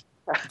 it's kind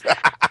of,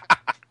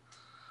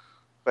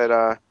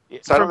 but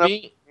so I don't know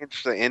if it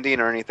changed the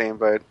ending or anything,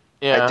 but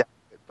yeah, I doubt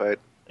it, but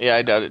yeah,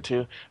 I doubt it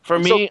too. For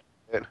me,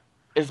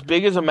 as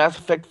big as a Mass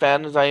Effect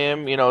fan as I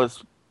am,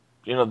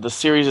 the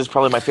series is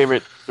probably my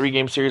favorite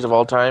 3-game series of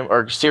all time,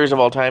 or series of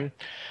all time.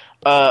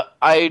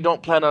 I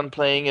don't plan on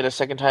playing it a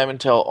second time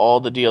until all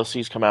the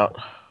DLCs come out.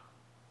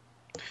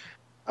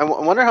 I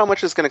wonder how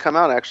much is going to come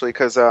out actually,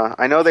 because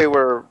I know they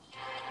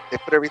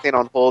put everything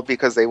on hold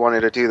because they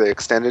wanted to do the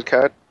extended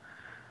cut.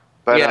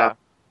 But yeah.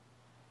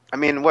 I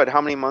mean,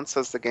 how many months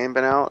has the game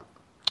been out?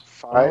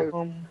 5.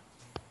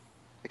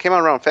 It came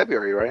out around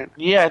February, right?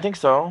 Yeah, I think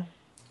so.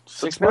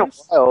 6 months.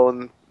 It's been a while,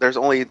 and this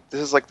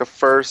is like the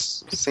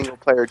first single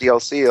player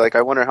DLC. Like,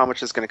 I wonder how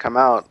much is going to come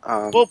out.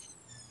 Well,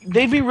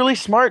 they'd be really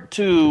smart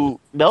to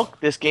milk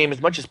this game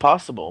as much as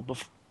possible,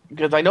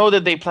 because I know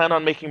that they plan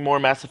on making more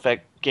Mass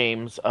Effect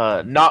games,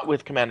 not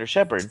with Commander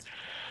Shepard,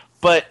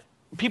 but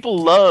people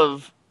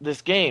love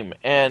this game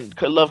and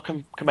love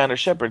Commander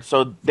Shepard,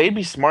 so they'd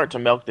be smart to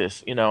milk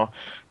this.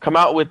 Come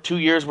out with 2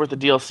 years worth of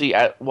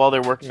DLC while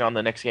they're working on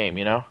the next game.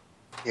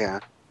 Yeah.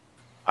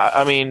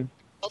 I mean,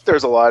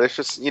 there's a lot. It's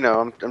just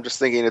I'm just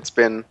thinking it's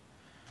been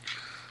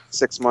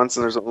 6 months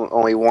and there's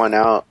only one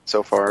out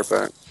so far,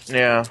 but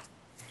yeah.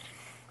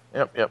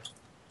 Yep.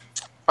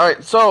 All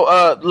right,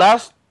 so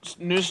last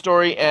news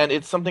story, and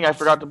it's something I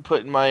forgot to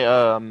put in my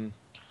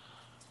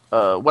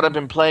what I've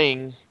been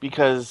playing,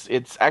 because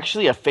it's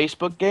actually a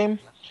Facebook game,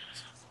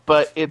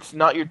 but it's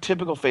not your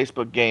typical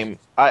Facebook game.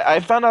 I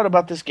found out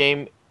about this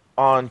game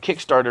on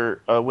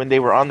Kickstarter when they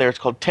were on there. It's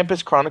called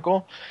Tempest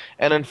Chronicle,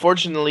 and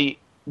unfortunately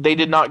they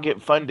did not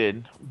get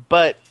funded,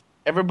 but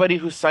everybody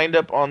who signed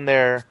up on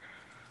their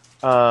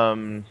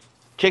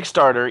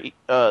Kickstarter,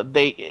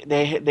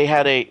 they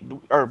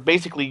had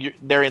basically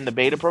they're in the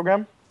beta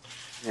program.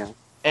 Yeah.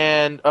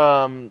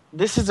 And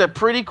this is a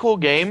pretty cool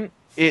game.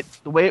 The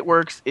way it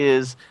works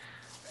is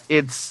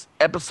it's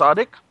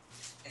episodic.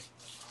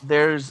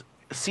 There's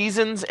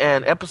seasons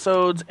and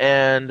episodes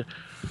and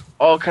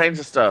all kinds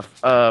of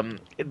stuff. When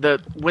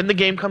the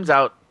game comes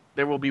out,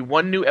 there will be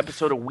one new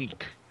episode a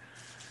week.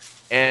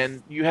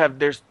 And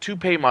there's 2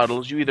 pay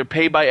models. You either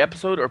pay by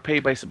episode or pay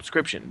by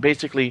subscription.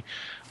 Basically,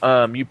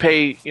 you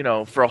pay,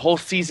 for a whole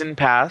season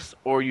pass,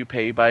 or you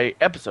pay by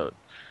episode.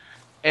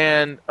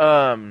 And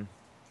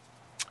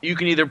you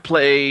can either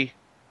play,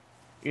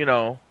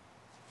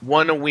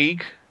 one a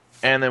week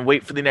and then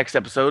wait for the next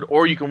episode,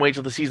 or you can wait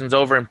till the season's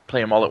over and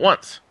play them all at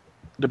once,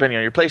 depending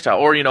on your playstyle,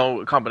 or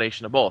a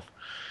combination of both.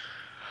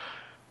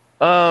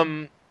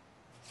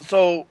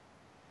 So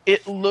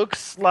it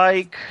looks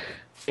like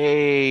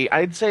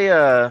I'd say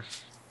a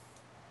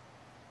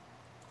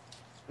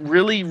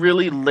really,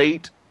 really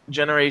late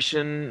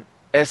generation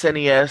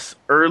SNES,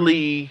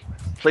 early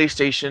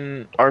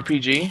PlayStation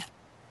RPG,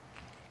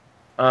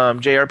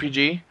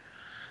 JRPG,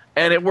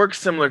 and it works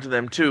similar to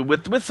them too,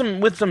 with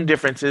some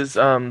differences.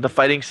 The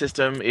fighting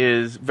system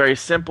is very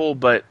simple,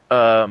 but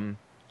actually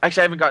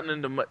I haven't gotten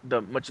into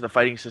much of the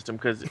fighting system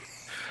because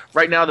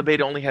right now the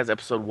beta only has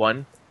episode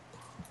 1.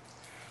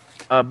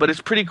 But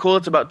it's pretty cool.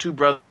 It's about 2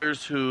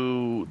 brothers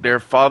who their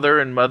father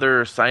and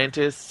mother are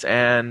scientists,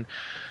 and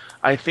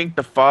I think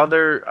the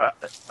father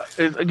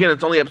again,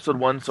 it's only episode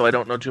 1, so I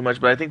don't know too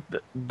much, but I think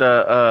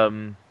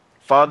the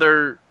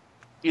father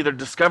either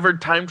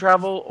discovered time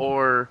travel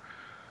or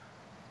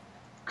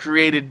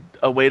created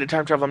a way to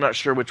time travel. I'm not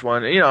sure which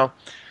one, and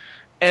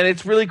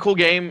it's a really cool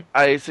game.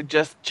 I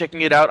suggest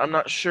checking it out. I'm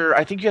not sure.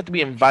 I think you have to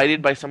be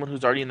invited by someone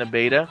who's already in the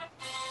beta.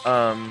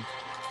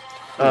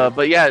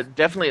 But yeah,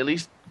 definitely at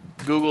least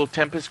Google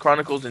Tempest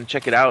Chronicles and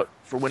check it out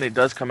for when it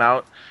does come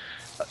out.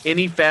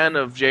 Any fan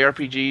of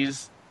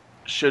JRPGs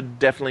should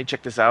definitely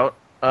check this out.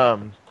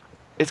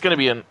 It's gonna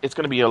be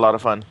a lot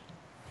of fun.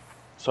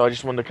 So I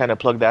just wanted to kind of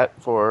plug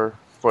that for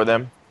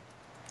them.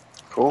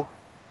 Cool.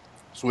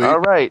 Sweet. All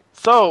right.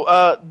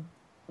 So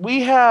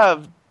we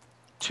have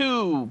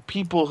 2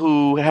 people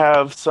who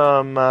have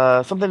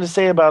something to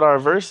say about our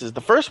verses.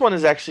 The first one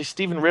is actually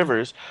Stephen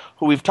Rivers,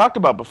 who we've talked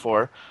about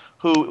before,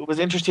 who was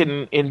interested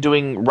in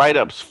doing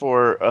write-ups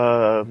for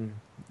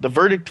the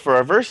verdict for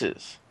our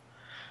verses.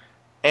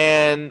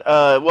 And,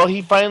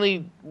 we've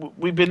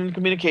been in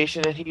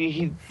communication, and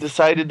he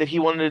decided that he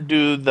wanted to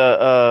do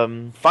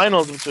the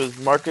finals, which was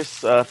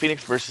Marcus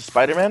Phoenix versus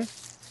Spider-Man.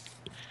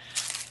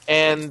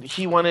 And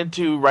he wanted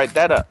to write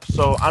that up.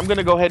 So I'm going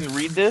to go ahead and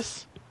read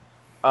this.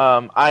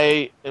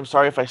 I am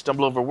sorry if I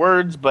stumble over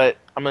words, but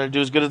I'm going to do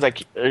as good as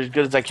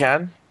I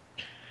can.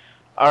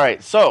 All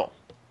right, so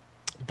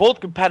both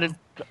competitive.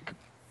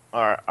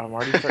 All right, I'm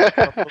already starting to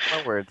come up with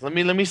my words. Let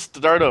me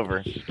start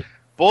over.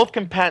 Both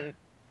combatant.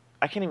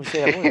 I can't even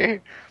say that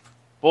word.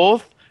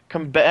 Both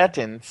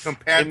combatants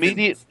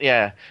Compatons.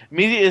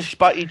 immediately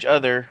spot each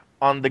other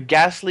on the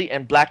ghastly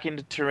and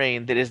blackened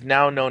terrain that is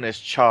now known as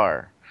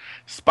Char.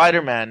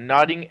 Spider-Man,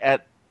 nodding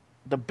at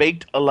the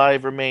baked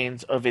alive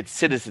remains of its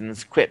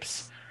citizens,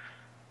 quips,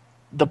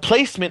 "The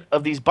placement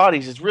of these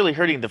bodies is really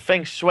hurting the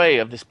feng shui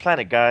of this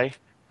planet, guy."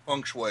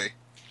 Feng Shui.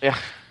 Yeah,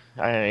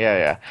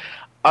 yeah.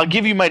 I'll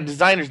give you my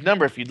designer's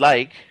number if you'd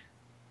like.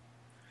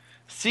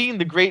 Seeing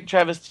the great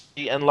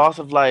travesty and loss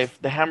of life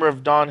the Hammer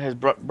of Dawn has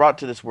brought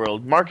to this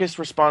world, Marcus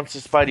responds to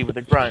Spidey with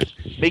a grunt,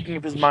 making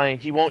up his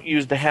mind he won't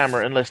use the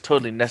hammer unless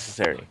totally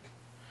necessary.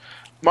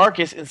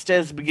 Marcus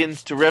instead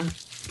begins to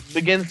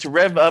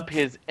rev up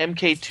his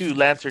MK2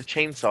 Lancer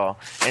chainsaw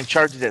and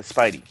charges at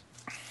Spidey.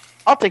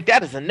 "I'll take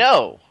that as a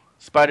no,"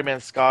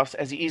 Spider-Man scoffs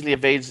as he easily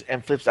evades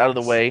and flips out of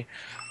the way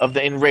of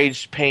the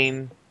enraged,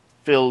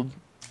 pain-filled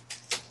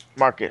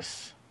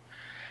Marcus.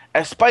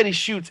 As Spidey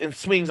shoots and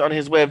swings on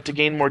his web to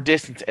gain more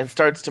distance and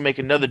starts to make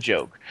another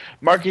joke,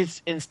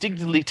 Marcus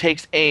instinctively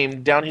takes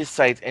aim down his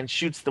sights and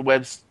shoots the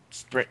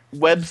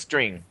web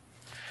string,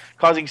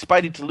 causing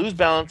Spidey to lose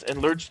balance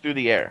and lurch through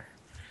the air.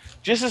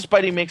 Just as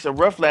Spidey makes a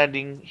rough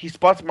landing, he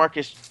spots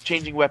Marcus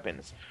changing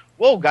weapons.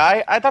 "Whoa,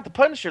 guy, I thought the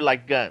Punisher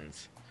liked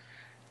guns."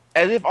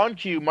 As if on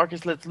cue,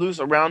 Marcus lets loose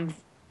a round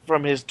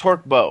from his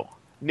torque bow,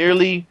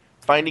 nearly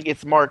finding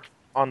its mark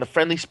on the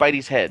friendly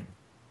Spidey's head.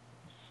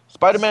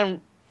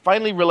 Spider-Man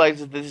finally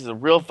realizes this is a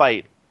real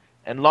fight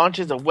and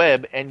launches a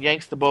web and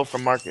yanks the bow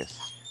from Marcus.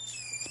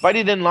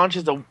 Spidey then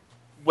launches a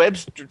web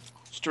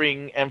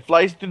string and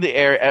flies through the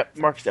air at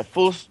Marcus at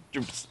full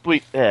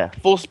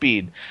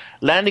speed,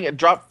 landing a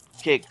drop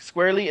kick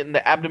squarely in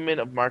the abdomen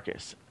of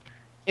Marcus,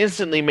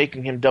 instantly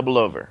making him double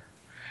over.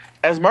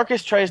 As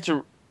Marcus tries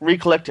to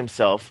recollect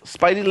himself,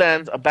 Spidey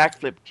lands a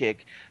backflip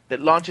kick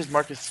that launches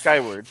Marcus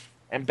skyward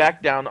and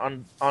back down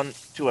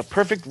onto a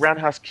perfect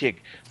roundhouse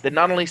kick that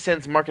not only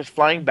sends Marcus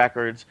flying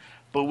backwards,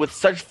 but with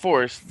such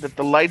force that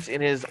the lights in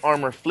his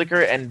armor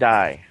flicker and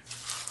die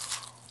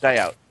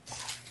out.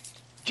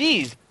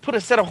 "Geez, put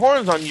a set of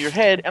horns on your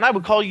head and I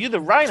would call you the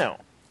Rhino."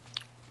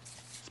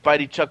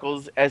 Spidey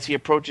chuckles as he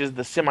approaches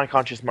the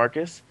semi-conscious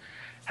Marcus.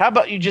 "How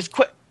about you just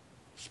quit?"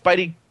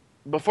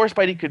 Before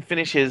Spidey could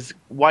finish his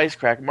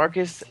wisecrack,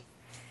 Marcus,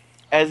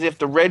 as if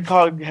the red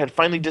cog had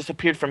finally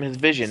disappeared from his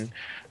vision,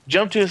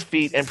 jumped to his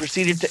feet and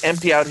proceeded to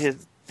empty out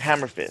his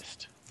hammer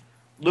fist,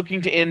 looking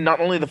to end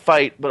not only the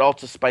fight, but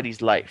also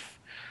Spidey's life.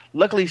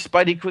 Luckily,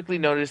 Spidey quickly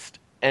noticed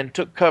and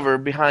took cover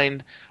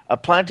behind a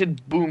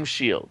planted boom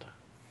shield.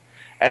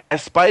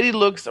 As Spidey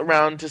looks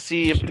around to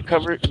see if the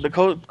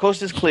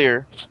coast is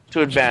clear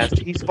to advance,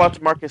 he spots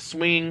Marcus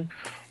swinging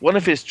one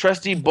of his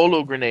trusty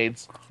bolo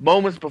grenades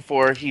moments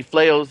before he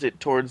flails it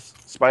towards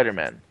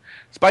Spider-Man.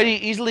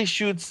 Spidey easily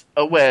shoots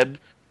a web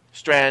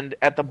strand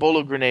at the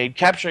bolo grenade,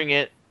 capturing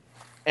it,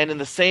 and in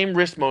the same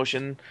wrist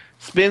motion,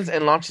 spins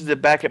and launches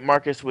it back at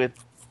Marcus with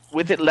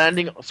it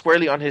landing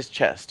squarely on his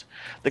chest.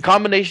 The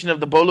combination of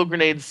the bolo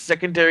grenade's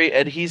secondary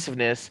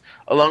adhesiveness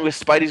along with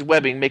Spidey's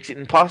webbing makes it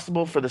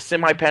impossible for the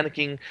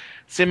semi-panicking,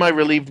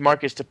 semi-relieved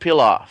Marcus to peel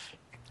off.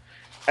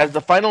 As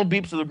the final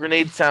beeps of the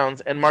grenade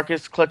sounds and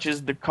Marcus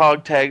clutches the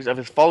cog tags of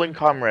his fallen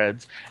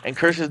comrades and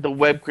curses the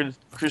web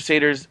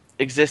crusader's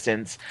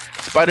existence,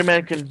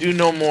 Spider-Man can do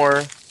no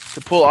more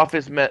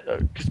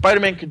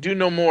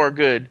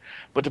good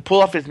but to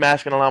pull off his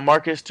mask and allow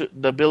Marcus the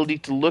ability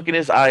to look in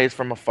his eyes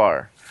from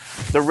afar.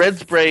 The red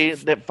spray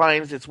that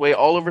finds its way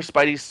all over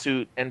Spidey's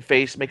suit and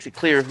face makes it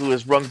clear who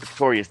has rung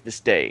victorious this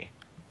day.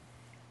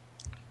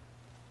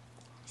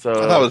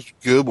 So That was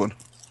a good one.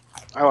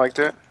 I liked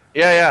it.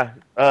 Yeah.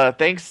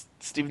 Thanks,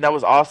 Steven. That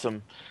was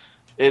awesome.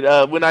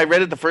 When I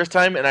read it the first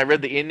time and I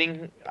read the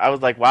ending, I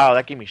was like, wow,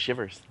 that gave me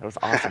shivers. That was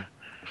awesome.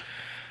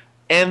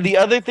 And the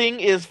other thing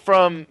is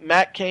from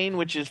Matt Kane,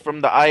 which is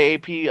from the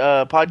IAP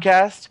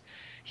podcast.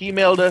 He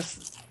mailed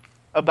us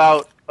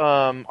about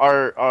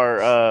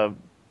our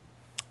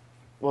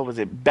what was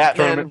it?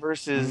 Batman Tournament.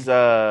 versus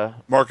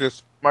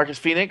Marcus. Marcus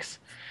Phoenix.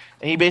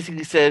 And he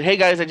basically said, "Hey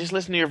guys, I just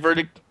listened to your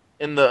verdict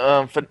in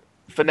the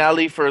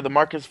finale for the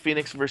Marcus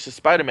Phoenix versus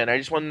Spider-Man. I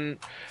just wanted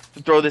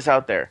to throw this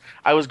out there.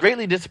 I was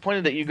greatly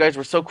disappointed that you guys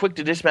were so quick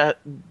to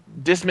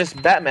dismiss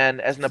Batman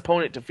as an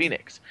opponent to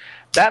Phoenix.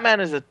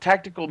 Batman is a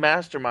tactical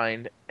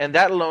mastermind, and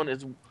that alone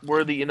is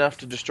worthy enough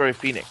to destroy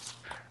Phoenix.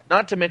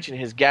 Not to mention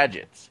his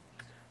gadgets.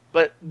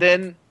 But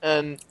then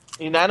an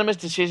unanimous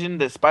decision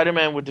that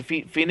Spider-Man would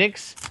defeat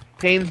Phoenix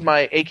pains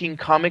my aching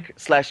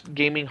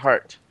comic/gaming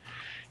heart.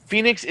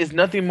 Phoenix is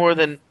nothing more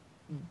than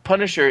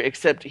Punisher,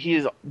 except he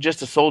is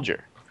just a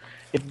soldier.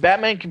 If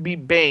Batman can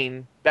beat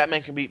Bane,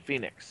 Batman can beat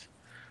Phoenix.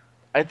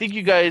 I think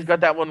you guys got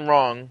that one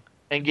wrong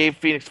and gave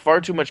Phoenix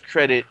far too much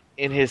credit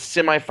in his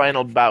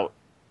semi-final bout.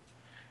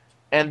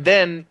 And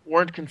then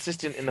weren't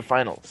consistent in the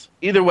finals.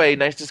 Either way,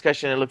 nice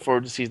discussion and look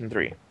forward to Season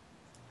 3.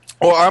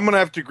 Well, I'm going to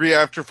have to agree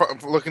after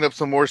looking up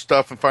some more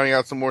stuff and finding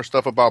out some more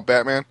stuff about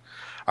Batman.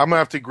 I'm going to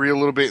have to agree a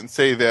little bit and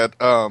say that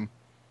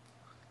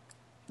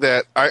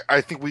that I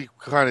think we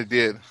kind of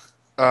did.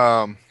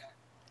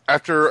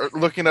 After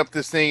looking up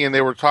this thing, and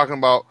they were talking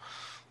about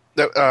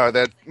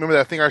that. Remember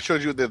that thing I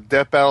showed you? The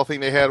death battle thing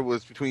they had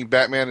was between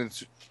Batman and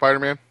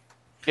Spider-Man.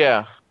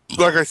 Yeah.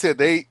 Like I said,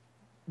 they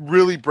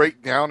really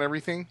break down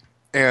everything,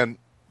 and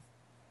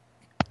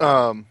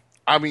I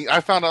mean, I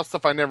found out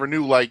stuff I never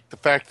knew, like the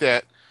fact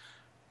that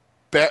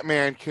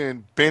Batman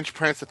can bench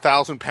press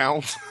 1,000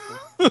 pounds.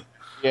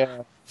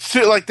 Yeah.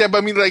 Shit like that. But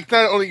I mean, like,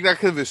 not only not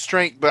because of his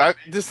strength, but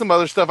just some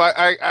other stuff.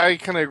 I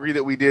kind of agree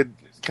that we did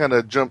kind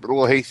of jump a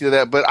little hasty to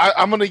that. But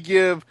I'm going to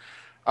give,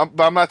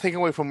 but I'm not taking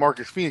away from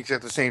Marcus Phoenix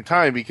at the same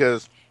time,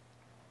 because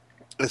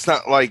it's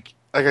not like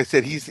I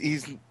said, he's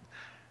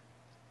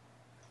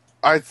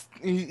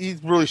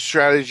really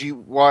strategy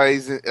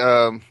wise.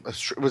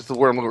 What's the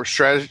word I'm looking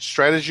for?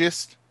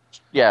 Strategist.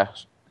 Yeah.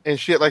 And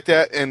shit like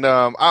that. And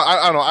I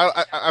don't know.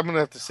 I'm gonna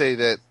have to say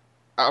that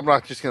I'm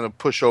not just gonna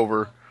push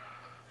over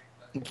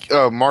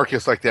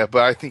Marcus like that,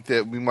 but I think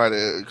that we might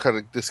have kind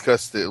of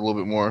discussed it a little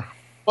bit more.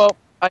 Well,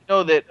 I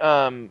know that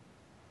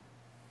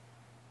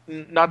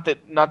not that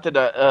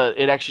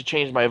it actually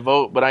changed my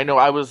vote, but I know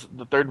I was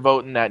the third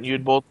vote in that, and you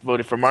had both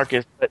voted for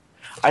Marcus. But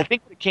I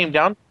think what it came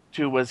down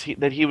to was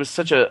that he was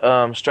such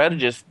a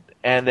strategist,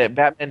 and that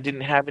Batman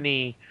didn't have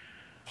any.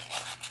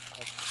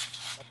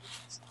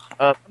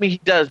 I mean, he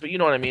does, but you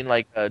know what I mean,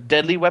 like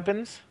deadly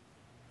weapons.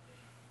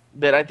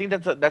 That I think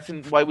that's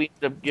why we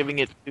ended up giving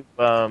it to.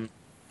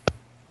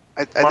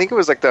 I think it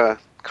was like the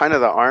kind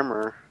of the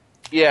armor.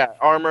 Yeah,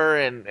 armor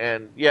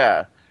and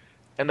yeah,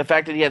 and the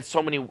fact that he had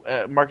so many,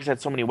 Marcus had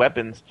so many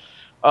weapons.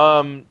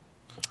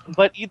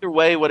 But either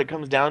way, what it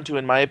comes down to,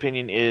 in my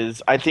opinion,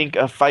 is I think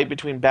a fight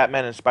between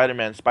Batman and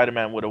Spider-Man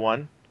would have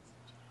won.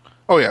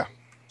 Oh yeah.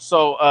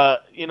 So,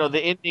 you know, the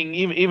ending,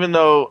 even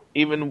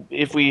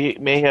if we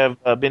may have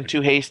been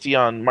too hasty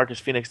on Marcus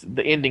Phoenix,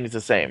 the ending is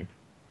the same.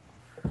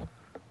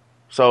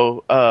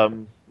 So,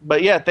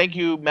 but yeah, thank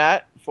you,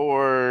 Matt,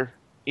 for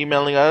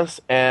emailing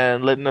us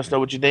and letting us know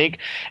what you think.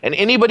 And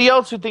anybody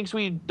else who thinks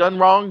we've done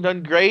wrong,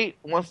 done great,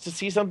 wants to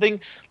see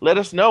something, let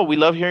us know. We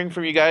love hearing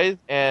from you guys,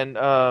 and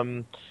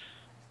let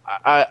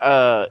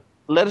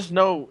us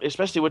know,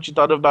 especially what you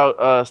thought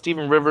about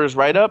Stephen Rivers'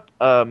 write-up.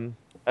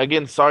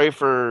 Again, sorry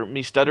for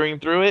me stuttering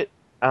through it.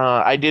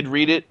 I did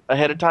read it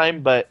ahead of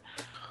time, but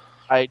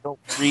I don't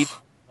read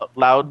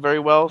loud very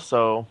well,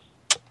 so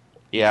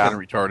yeah.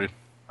 Kind of retarded.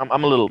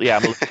 I'm a little.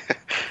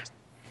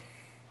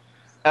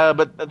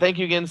 But thank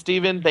you again,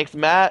 Steven. Thanks,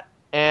 Matt.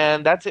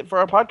 And that's it for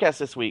our podcast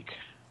this week.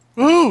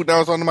 Ooh,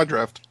 now it's on to my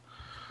draft.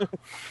 All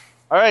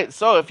right,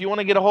 so if you want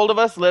to get a hold of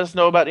us, let us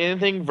know about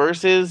anything,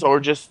 versus, or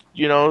just,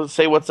 you know,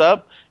 say what's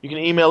up, you can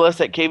email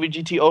us at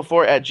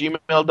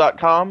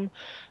kvgt04@gmail.com.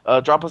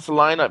 Drop us a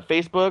line at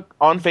Facebook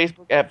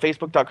at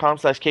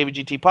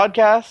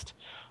facebook.com/kvgtpodcast.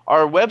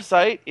 Our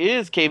website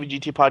is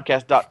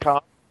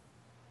kvgtpodcast.com.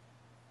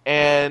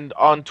 And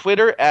on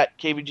Twitter at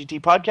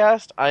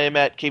kvgtpodcast. I am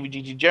at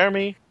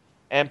kvgtjeremy.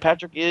 And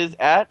Patrick is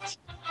at...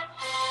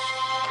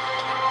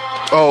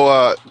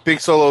 Big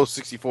Solo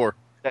 64.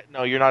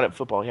 No, you're not at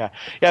football, yeah.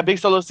 Yeah, Big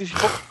Solo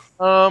 64.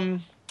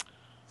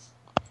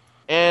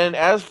 And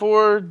as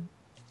for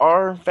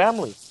our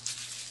family,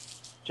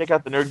 check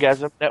out the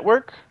Nerdgasm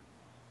Network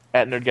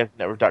at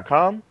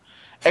nerdgasmnetwork.com,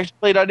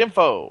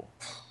 extraplay.info,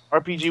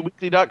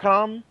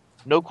 rpgweekly.com,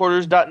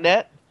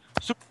 noquarters.net,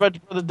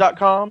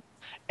 superbudgetbrothers.com,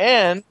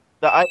 and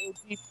the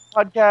IoT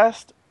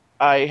podcast.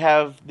 I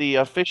have the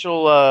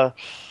official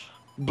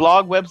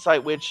blog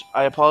website, which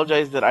I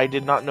apologize that I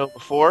did not know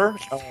before.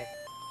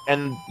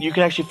 And you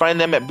can actually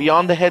find them at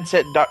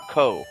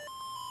beyondtheheadset.co.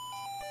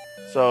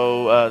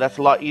 So that's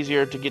a lot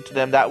easier to get to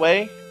them that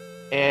way.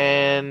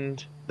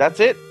 And that's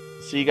it.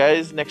 See you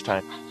guys next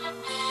time.